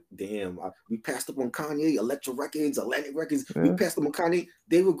and be like, damn, we passed up on Kanye, Elektra Records, Atlantic Records. Yeah. We passed up on Kanye.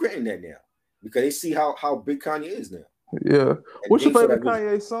 They regretting that now because they see how big Kanye is now. Yeah. What's your favorite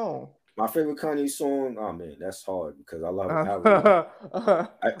Kanye song? My favorite Kanye song, oh man, that's hard because I love it.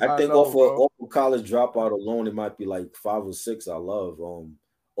 I think off of College Dropout alone, it might be like 5 or 6. I love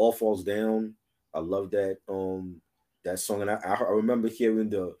All Falls Down. I love that that song, and I remember hearing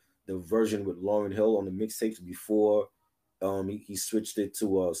the version with Lauryn Hill on the mixtapes before he switched it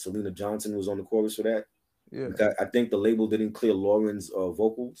to Selena Johnson was on the chorus for that. Yeah, because I think the label didn't clear Lauryn's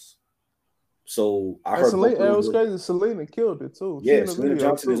vocals. So I heard it was crazy. Selena killed it too. Yeah, Selena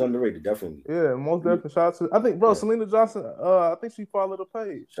Johnson is underrated, definitely. Yeah, most definitely. Shout out to I think, bro, Selena Johnson. I think she followed the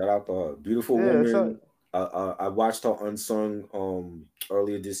page. Shout out to her, beautiful woman. I watched her Unsung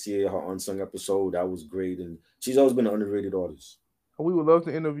earlier this year. Her Unsung episode, that was great, and she's always been an underrated artist. We would love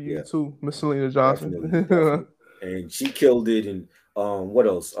to interview you too, Miss Selena Johnson. Definitely. And she killed it. And what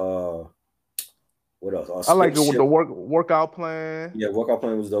else? What else? I like it with the workout plan. Yeah, workout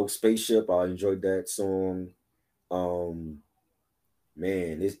plan was dope. Spaceship, I enjoyed that song.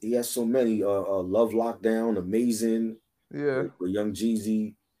 Man, he has so many. Love Lockdown, amazing. Yeah, with Young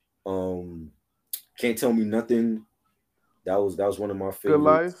Jeezy. Can't Tell Me Nothing. That was one of my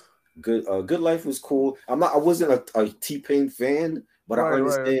favorites. Good Life. Good Life was cool. I wasn't a T-Pain fan, but I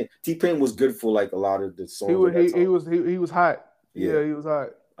understand. Right. T-Pain was good for like a lot of the songs. He was hot. Yeah, he was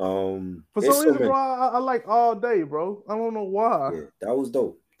hot. For some reason, bro, I like All Day, bro. I don't know why. Yeah, that was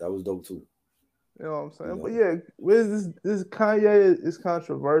dope. That was dope too. You know what I'm saying? But yeah, this Kanye is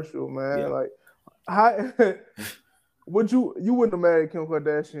controversial, man. Yeah. Like, how you wouldn't have married Kim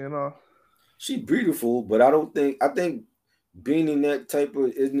Kardashian, huh? She's beautiful, but I think being in that type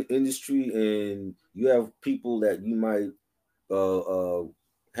of industry and you have people that you might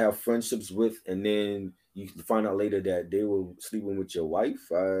have friendships with, and then you find out later that they were sleeping with your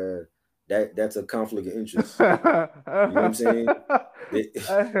wife. That's a conflict of interest. You know what I'm saying?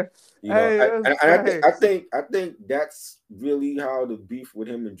 I think that's really how the beef with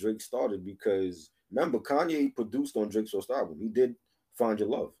him and Drake started, because remember, Kanye produced on Drake's first album. He did Find Your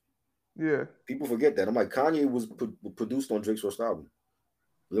Love. Yeah. People forget that. I'm like, Kanye was produced on Drake's first album.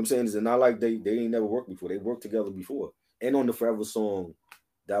 You know what I'm saying? It's not like they ain't never worked before. They worked together before. And on the Forever song,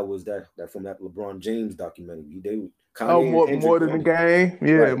 that was that from that LeBron James documentary. Kanye more than the game.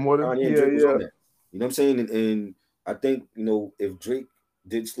 Yeah, right. More than Kanye and Drake was on that. You know what I'm saying? And I think, if Drake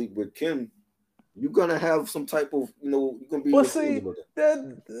did sleep with Kim, you're gonna have some type of, you're gonna be. But see,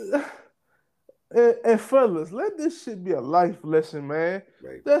 and fellas, let this shit be a life lesson, man.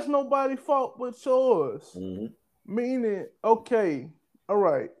 Right. That's nobody's fault but yours. Mm-hmm. Meaning, okay, all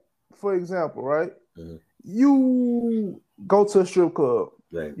right. For example, right? Mm-hmm. You go to a strip club.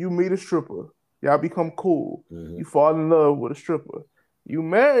 Right. You meet a stripper. Y'all become cool. Mm-hmm. You fall in love with a stripper. You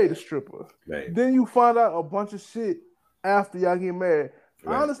marry the stripper. Right. Then you find out a bunch of shit after y'all get married.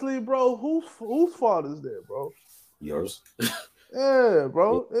 Right. Honestly, bro, whose fault is that, bro? Yours. Yeah,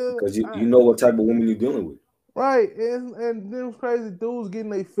 bro. Because you know what type of woman you're dealing with. Right. And them crazy dudes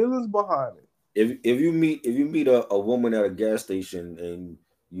getting their feelings behind it. If you meet a woman at a gas station and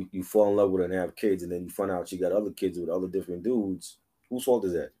you fall in love with her and have kids, and then you find out she got other kids with other different dudes, whose fault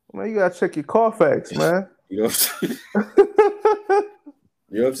is that? Man, you gotta check your Carfax, man. You know what I'm saying?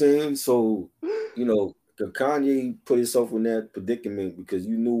 You know what I'm saying? So, Kanye put himself in that predicament because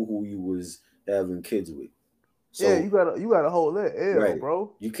you knew who you was having kids with. So, yeah, you gotta hold that L, right,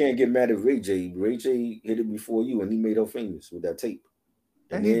 bro. You can't get mad at Ray J. Ray J hit it before you, and he made her famous with that tape.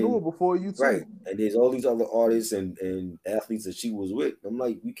 And he knew it before you too. Right. And there's all these other artists and athletes that she was with. I'm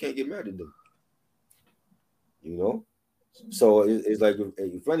like, we can't get mad at them. So it's like,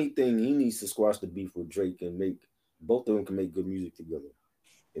 if anything, he needs to squash the beef with Drake and make both of them can make good music together.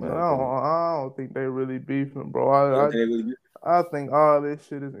 Man, I don't think they really beefing, bro. I think all this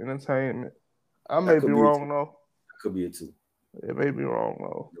shit is entertainment. I may be wrong though. could be it too. It may be wrong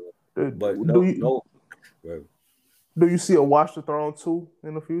though. But Do you see a Watch the Throne 2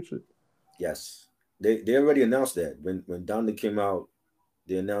 in the future? Yes, they already announced that when Donda came out.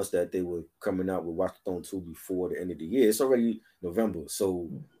 They announced that they were coming out with Watch the Throne 2 before the end of the year. It's already November, so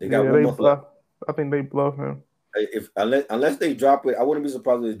they got 1 month left. I think they bluff him. If unless they drop it, I wouldn't be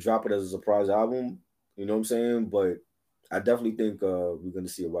surprised if they drop it as a surprise album. You know what I'm saying? But I definitely think we're going to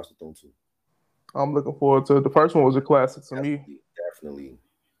see a Watch the Throne 2. I'm looking forward to it. The first one was a classic to me. Definitely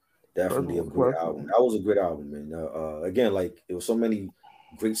a great album. That was a great album, man. Again, like it was so many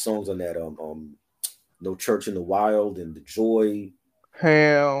great songs on that. No Church in the Wild and The Joy.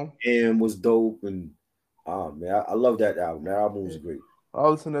 Ham was dope, and man, I love that album. That album was great.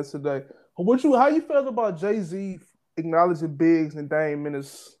 I'll listen to that today. How you felt about Jay-Z acknowledging Biggs and Dame in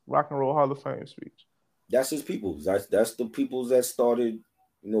his Rock and Roll Hall of Fame speech? That's his peoples. That's the peoples that started,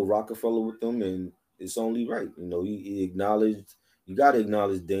 Rockefeller with them, and it's only right. He acknowledged. You got to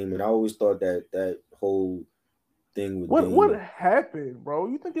acknowledge Dame, and I always thought that whole thing with Dame. What happened, bro?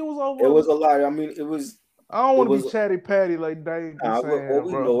 You think it was over? It was a lot. I mean, it was. I don't want to be chatty patty like Dame. I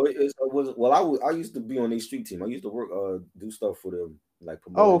used to be on their street team. I used to work, do stuff for them, like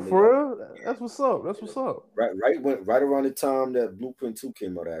promote. Oh, for real? That's what's up. That's what's up. Right around the time that Blueprint 2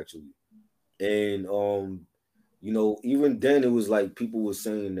 came out, actually, and even then it was like people were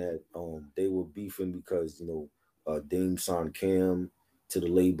saying that they were beefing because Dame signed Cam to the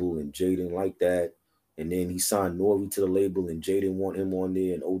label and Jay didn't like that. And then he signed Nori to the label, and Jay didn't want him on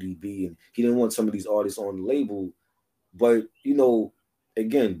there, and ODB, and he didn't want some of these artists on the label. But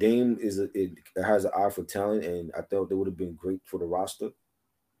again, Dame it has an eye for talent, and I thought they would have been great for the roster.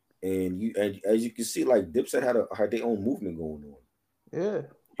 And as you can see, like Dipset had their own movement going on. Yeah,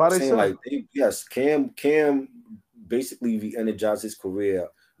 Cam basically re-energized his career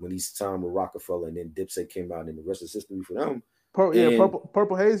when he signed with Rockefeller, and then Dipset came out, and the rest is history for them.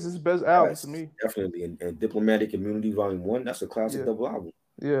 Purple Haze is his best album to me. Definitely, and Diplomatic Immunity Volume 1, that's a classic double album.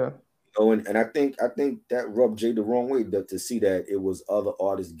 Yeah. And I think that rubbed Jay the wrong way to see that it was other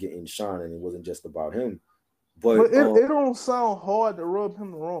artists getting shine and it wasn't just about him. But it don't sound hard to rub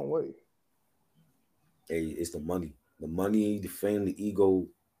him the wrong way. Hey, it's the money, the fame, the ego,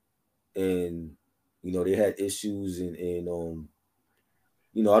 and they had issues and I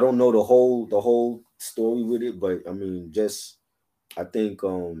don't know the whole story with it, but I mean I think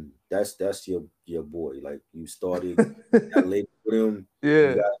that's your boy. Like you started that label with him.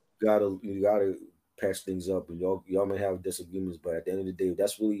 Yeah. You gotta patch things up, and y'all may have disagreements, but at the end of the day, if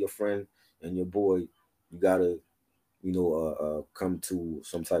that's really your friend and your boy, you gotta come to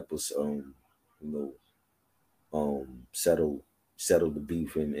some type of settle the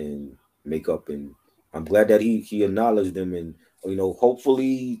beef and make up. And I'm glad that he acknowledged them, and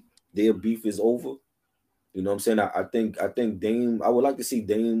hopefully their beef is over. You know what I'm saying? I think Dame, I would like to see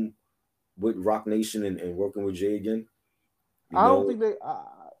Dame with Roc Nation and working with Jay again. I don't think they.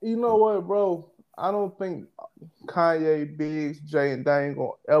 You know what, bro? I don't think Kanye, Biggs, Jay, and Dame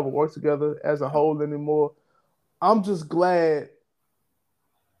gonna ever work together as a whole anymore. I'm just glad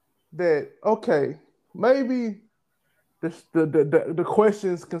that maybe the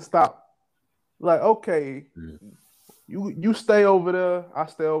questions can stop. Like, you stay over there, I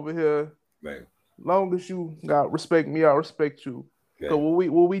stay over here. Right. Long as you got respect me, I respect you. Okay. So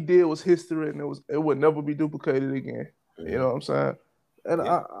what we did was history, and it would never be duplicated again. Mm-hmm. You know what I'm saying? And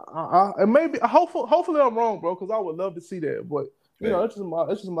and maybe hopefully I'm wrong, bro, because I would love to see that. But it's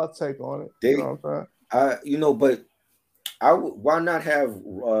just my take on it. You know what I'm saying? But why not have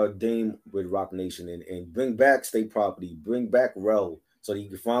Dame with Roc Nation and bring back State Property, bring back Rel, so that he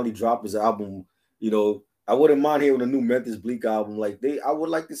can finally drop his album. I wouldn't mind hearing a new Memphis Bleek album. I would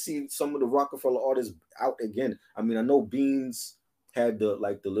like to see some of the Rockefeller artists out again. I mean, I know Beans had the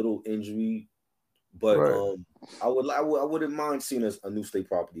little injury, but right. I wouldn't mind seeing a new State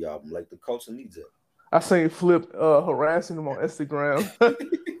Property album. Like the culture needs it. I seen Flip harassing him on Instagram.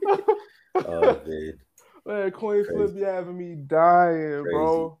 Oh man, Queen Flip be having me dying,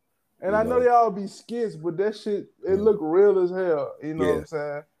 bro. And I know they all be skits, but that shit it look real as hell. You know what I'm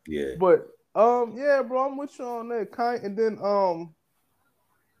saying? Yeah. But yeah, bro, I'm with you on that. And then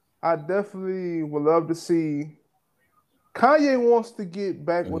I definitely would love to see Kanye wants to get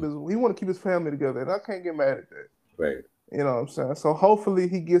back with he want to keep his family together, and I can't get mad at that. Right. You know what I'm saying? So hopefully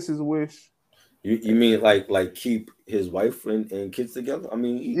he gets his wish. You mean like keep his wife and kids together? I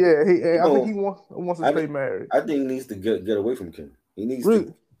mean, I think he wants to stay married. I think he needs to get away from Kim. He needs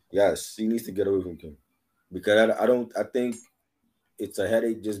to. Yes, he needs to get away from Kim, because I think it's a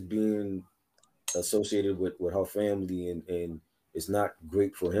headache just being associated with her family and it's not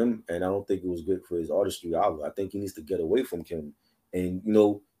great for him, and I don't think it was good for his artistry either. I think he needs to get away from Kim, and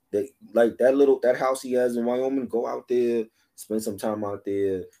that like that house he has in Wyoming. Go out there, spend some time out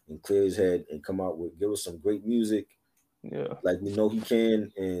there, and clear his head, and come out with give us some great music. Yeah, like he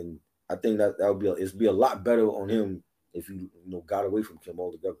can, and I think that would be a lot better on him if he got away from Kim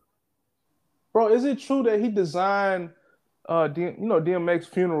altogether. bro, is it true that he designed DMX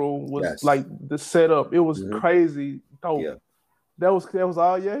funeral was Yes. like the setup? It was crazy dope. Yeah. That was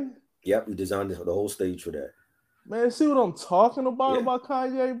all Ye? Yep, he designed the whole stage for that. Man, see what I'm talking about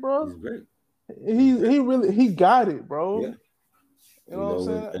Kanye, bro? He's great. He really got it, bro. Yeah. You know what I'm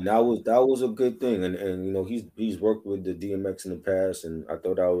saying? And that was a good thing. And he's worked with the DMX in the past, and I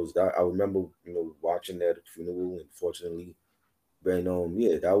thought I remember, watching that funeral, and fortunately. But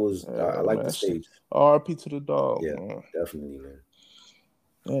that was I like the stage. RP to the dog. Yeah, man. Definitely, man.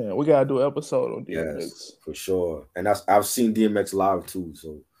 Yeah, we gotta do an episode on DMX. Yes, for sure. And I've seen DMX live too.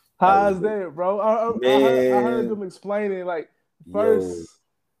 So how's that, bro? I heard them explaining like first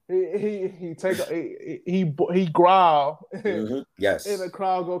he growl. Yes. And the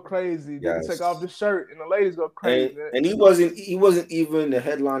crowd go crazy. Then he take off the shirt and the ladies go crazy. And he wasn't even the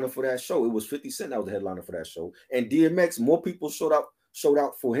headliner for that show. It was 50 Cent that was the headliner for that show. And DMX, more people showed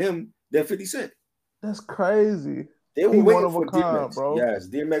out for him than 50 Cent. That's crazy. They were waiting for DMX, bro. Yes,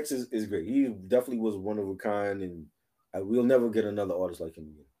 DMX is great. He definitely was one of a kind, and we'll never get another artist like him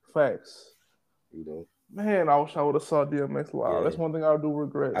again. Facts. Man, I wish I would have saw DMX live. Yeah. That's one thing I do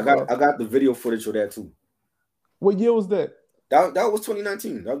regret. I got the video footage of that too. What year was that? That was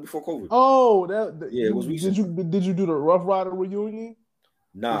 2019. That was before COVID. Oh, it was recent. Did you do the Rough Rider reunion?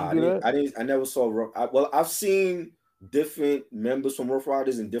 Nah, I never saw Rough. I've seen different members from Rough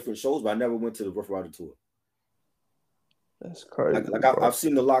Riders in different shows, but I never went to the Rough Rider tour. That's crazy. I've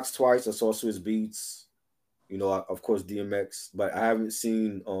seen the Lox twice. I saw Swizz Beatz. Of course DMX, but I haven't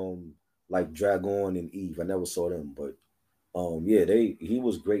seen like Dragon and Eve. I never saw them, but he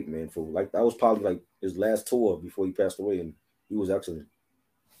was great, man. That was probably like his last tour before he passed away, and he was excellent.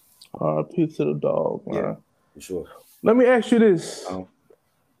 R.I.P. to the dog, man. Yeah, for sure. Let me ask you this: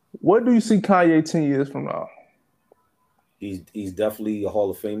 what do you see Kanye 10 years from now? He's definitely a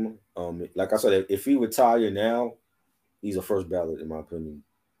Hall of Famer. Like I said, if he retire now, he's a first ballot in my opinion.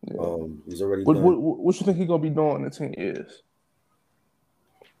 Yeah. He's already. What you think he's gonna be doing in 10 years?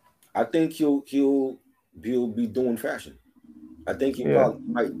 I think he'll be doing fashion. I think he probably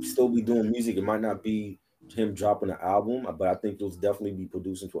might still be doing music. It might not be him dropping an album, but I think he'll definitely be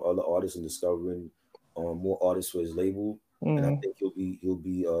producing for other artists and discovering more artists for his label. Mm-hmm. And I think he'll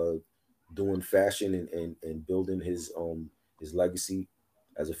be doing fashion and building his legacy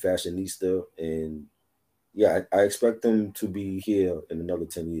as a fashionista. And yeah, I expect them to be here in another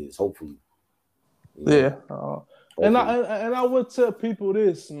 10 years, hopefully. Yeah. And I would tell people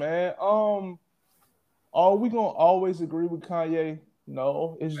this, man. Are we gonna always agree with Kanye?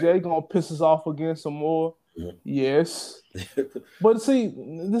 No. Is Jay gonna piss us off again some more? Mm-hmm. Yes. But see,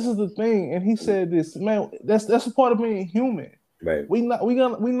 this is the thing, and he said this, man. That's a part of being human. Right. We not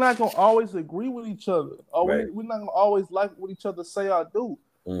gonna always agree with each other. Or we're not gonna always like what each other say or do.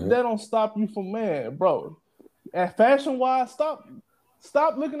 Mm-hmm. That don't stop you from, man, bro. And fashion wise, stop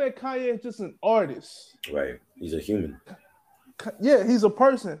looking at Kanye as just an artist. Right. He's a human. Yeah, he's a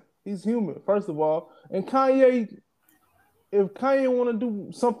person. He's human, first of all. And Kanye, if Kanye want to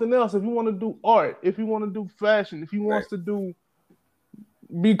do something else, if he want to do art, if he want to do fashion, if he wants to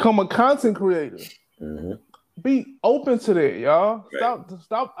become a content creator, mm-hmm. be open to that, y'all. Right.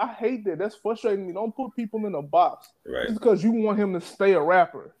 Stop. I hate that. That's frustrating me. Don't put people in a box. Right. Just because you want him to stay a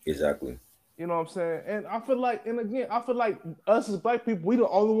rapper. Exactly. You know what I'm saying? And I feel like us as black people, we the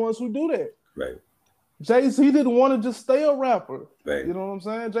only ones who do that. Right. Jay-Z didn't want to just stay a rapper. Right. You know what I'm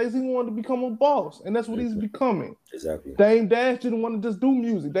saying? Jay-Z wanted to become a boss, and that's what he's becoming. Exactly. Dame Dash didn't want to just do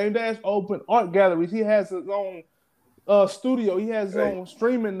music. Dame Dash opened art galleries. He has his own studio. He has his own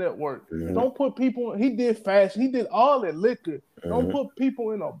streaming network. Mm-hmm. Don't put people. He did fashion. He did all that liquor. Mm-hmm. Don't put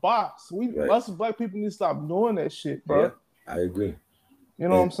people in a box. Us as black people need to stop doing that shit, bro. Yeah, I agree. You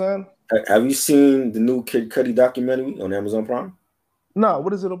know what I'm saying? Have you seen the new Kid Cudi documentary on Amazon Prime? No.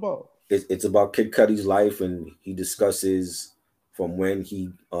 What is it about? It's about Kid Cudi's life, and he discusses from when he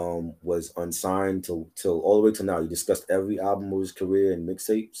was unsigned till all the way to now. He discussed every album of his career and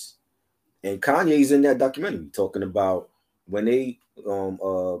mixtapes. And Kanye's in that documentary talking about when they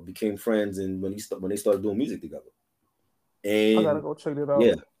became friends and when they started doing music together. And I gotta go check it out.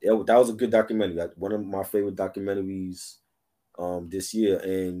 Yeah, that was a good documentary. One of my favorite documentaries this year.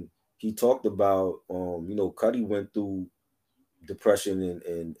 And he talked about Cudi went through depression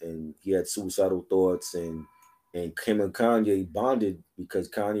and he had suicidal thoughts, and and Kim and Kanye bonded because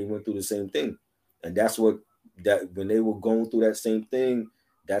Kanye went through the same thing, and that's what that when they were going through that same thing,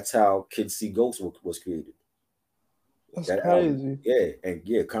 that's how Kids See Ghosts was created. That's That album, crazy. yeah, and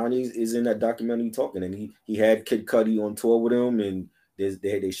yeah, Kanye is in that documentary talking, and he had Kid Cudi on tour with him, and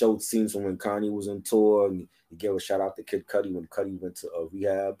they showed scenes from when Kanye was on tour, and he gave a shout out to Kid Cudi when Cudi went to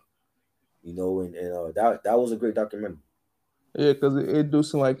rehab, and that was a great documentary. Yeah, because it do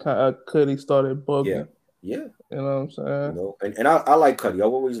seem like Cudi started bugging. Yeah. You know what I'm saying? And I like Cudi.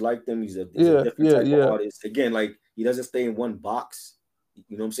 I've always liked him. He's a different type of artist. Again, like he doesn't stay in one box.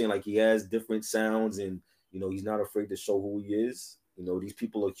 You know what I'm saying? Like he has different sounds, and he's not afraid to show who he is. These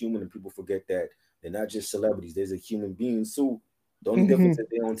people are human, and people forget that they're not just celebrities. There's a human beings too. The only difference is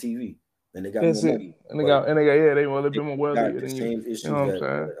they're on TV and they got more money. And they got they want a little bit more wealthy than than you. Same issues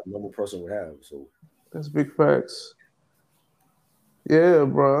that a normal person would have. So that's big facts. Yeah,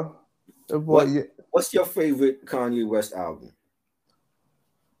 bro. What's your favorite Kanye West album?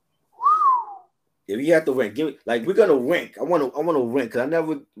 If you had to rank, we're gonna rank. I want to rank because I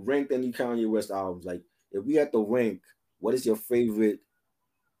never ranked any Kanye West albums. Like, if we had to rank, what is your favorite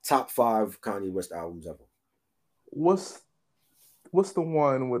top 5 Kanye West albums ever? What's the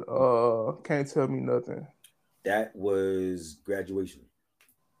one with Can't Tell Me Nothing? That was Graduation.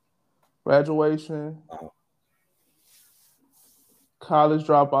 Graduation. College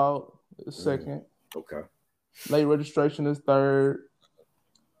Dropout is second. Okay. Late Registration is third.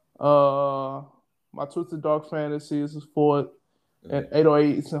 My Twisted Dark Fantasies is fourth. And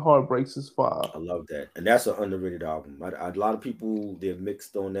 808s and Heartbreaks is 5. I love that. And that's an underrated album. A lot of people, they're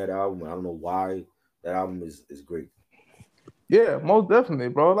mixed on that album. I don't know why. That album is great. Yeah, most definitely,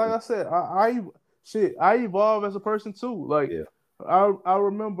 bro. Like I said, I evolve as a person too. Like, I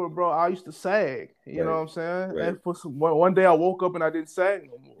remember, bro, I used to sag. You know what I'm saying? Right. And for one day I woke up and I didn't sag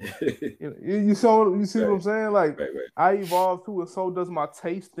no more. you see what I'm saying? Like, I evolved too, and so does my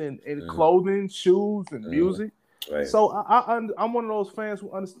taste in clothing, shoes, and music. Right. So I'm one of those fans who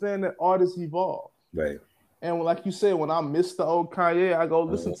understand that artists evolve. Right. And like you said, when I miss the old Kanye, I go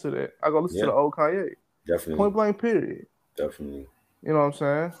listen to that. I go listen to the old Kanye. Definitely. Point blank period. Definitely. You know what I'm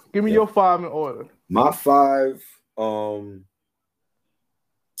saying? Give me your 5 in order. My 5,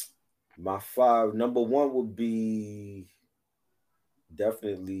 number 1 would be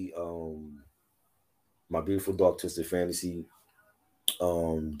definitely My Beautiful Dark Twisted Fantasy.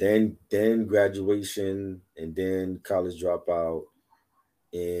 Then Graduation, and then College Dropout,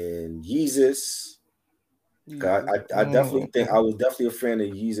 and Yeezus. I definitely think I was definitely a fan of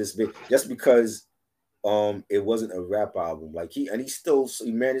Yeezus, just because it wasn't a rap album. Like he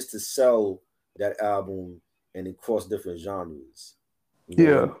managed to sell that album and it crossed different genres.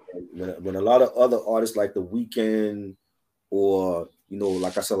 When a lot of other artists like The Weeknd or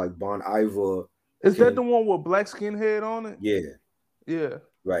like I said, like Bon Iver. Is that the one with Black Skinhead on it? Yeah.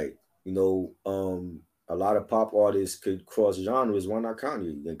 Right. A lot of pop artists could cross genres. Why not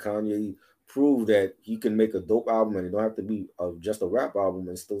Kanye? And Kanye proved that he can make a dope album and it don't have to be just a rap album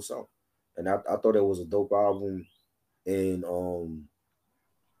and still sell. And I thought it was a dope album. And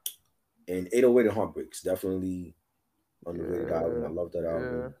 808 and Heartbreaks, definitely underrated album. I love that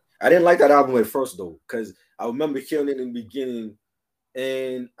album. Yeah. I didn't like that album at first though, because I remember hearing it in the beginning,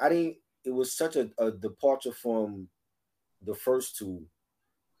 and it was such a departure from the first two.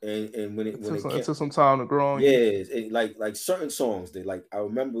 And when it took some time to grow on. Yeah, like certain songs, I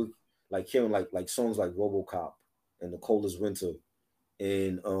remember like hearing like songs like RoboCop and The Coldest Winter,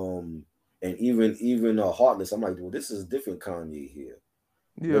 and even Heartless. I'm like, well, this is different Kanye here.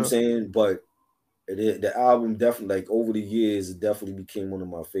 You know what I'm saying? But the album definitely, like, over the years, it definitely became one of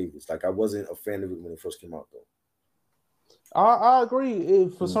my favorites. Like, I wasn't a fan of it when it first came out though. I agree.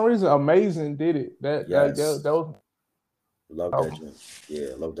 For some reason, Amazing did it. That was. Love that joint. Yeah,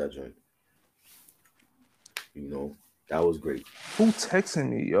 love that joint. That was great. Who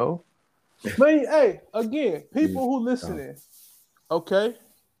texting me, yo? Man, hey, again, people who listening, okay?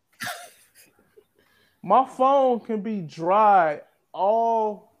 My phone can be dry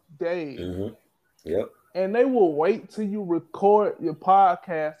all day. Mm-hmm. Yep. And they will wait till you record your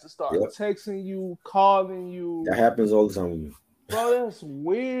podcast to start texting you, calling you. That happens all the time with me. Bro, that's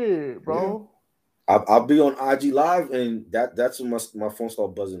weird, bro. I'll be on IG Live, and that's when my phone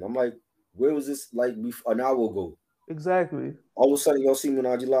started buzzing. I'm like, where was this like an hour ago? Exactly. All of a sudden, y'all see me on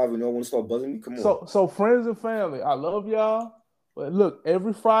IG Live, and y'all want to start buzzing me? Come on. So friends and family, I love y'all. But look,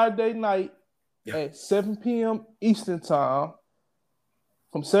 every Friday night at 7 p.m. Eastern Time,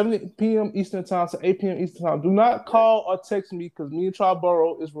 from 7 p.m. Eastern Time to 8 p.m. Eastern Time, do not call or text me because me and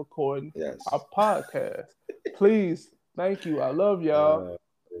Triborough is recording our podcast. Please, thank you. I love y'all.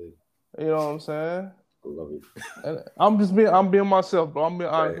 You know what I'm saying? I love it. And I'm being myself, bro. I'm being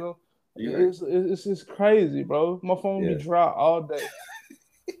honest. Right. It's just crazy, bro. My phone be dry all day.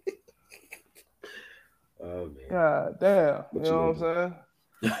 Oh man. God damn. You know what I'm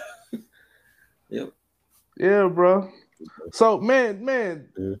saying? Yep. Yeah, bro. So man,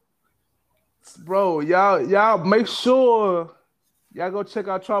 bro, y'all make sure y'all go check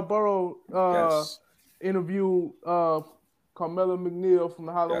out Charborough interview Carmela McNeil from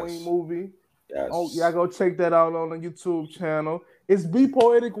the Halloween movie. Yes. Oh, y'all go check that out on the YouTube channel. It's Be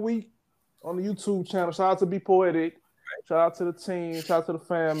Poetic Week on the YouTube channel. Shout out to Be Poetic. Shout out to the team. Shout out to the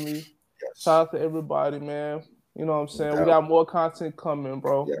family. Yes. Shout out to everybody, man. You know what I'm saying? We got more content coming,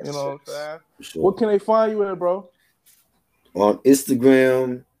 bro. Yes, you know what I'm saying? Sure. What can they find you at, bro? On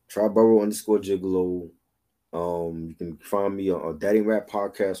Instagram, Triborough_Gigolo. You can find me on Daddy Rap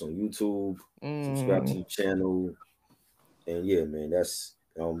Podcast on YouTube. Subscribe to the channel. And yeah, man, that's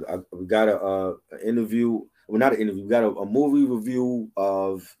we got an interview. Well, not an interview. We got a movie review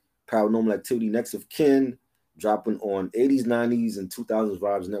of Paranormal Activity Next of Kin, dropping on 80s, 90s, and 2000s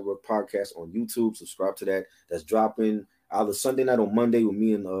Vibes Network podcast on YouTube. Subscribe to that. That's dropping either Sunday night or Monday with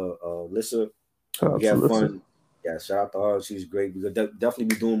me and Lissa. We have fun. Yeah, shout out to her. She's great. We'll definitely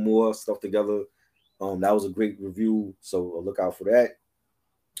be doing more stuff together. That was a great review, so look out for that.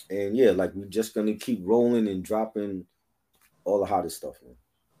 And yeah, like we're just gonna keep rolling and dropping all the hottest stuff, man.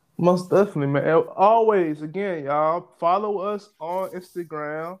 Most definitely, man. Always, again, y'all follow us on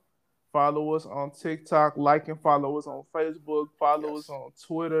Instagram, follow us on TikTok, like and follow us on Facebook, follow us on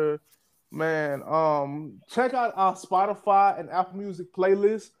Twitter, man. Check out our Spotify and Apple Music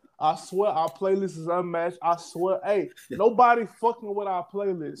playlist. I swear our playlist is unmatched. I swear, hey, nobody fucking with our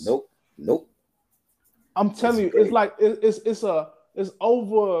playlist. Nope. I'm telling you, it's like it's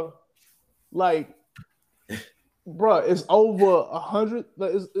over, like, bruh, it's over 100.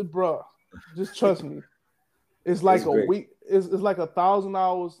 Bruh, just trust me. It's like a week. It's like 1,000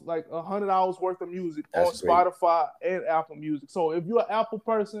 hours, like 100 hours worth of music on Spotify and Apple Music. So if you're an Apple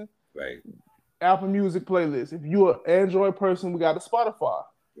person, right, Apple Music playlist. If you're an Android person, we got a Spotify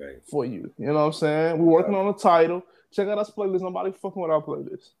for you. You know what I'm saying? We're working on a title. Check out our playlist. Nobody fucking with our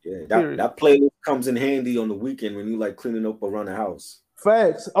playlist. Yeah, that playlist comes in handy on the weekend when you like cleaning up around the house.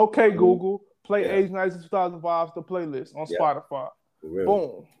 Facts. Okay, Google, play Age 90s and 2000 Vibes, the playlist on Spotify.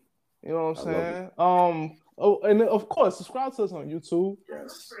 Boom. You know what I'm saying? And of course, subscribe to us on YouTube.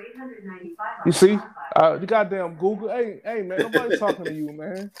 Yes. You see? You goddamn Google. Hey, man, nobody's talking to you,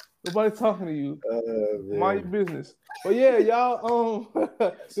 man. Nobody's talking to you. Mind your business. But yeah, y'all,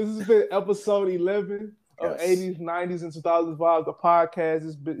 this has been episode 11 of 80s, 90s, and 2000s Vibes, the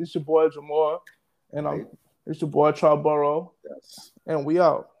podcast. It's your boy Jamar, and it's your boy Charborough. Yes. And we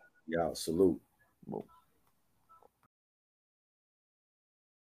out. Y'all, salute.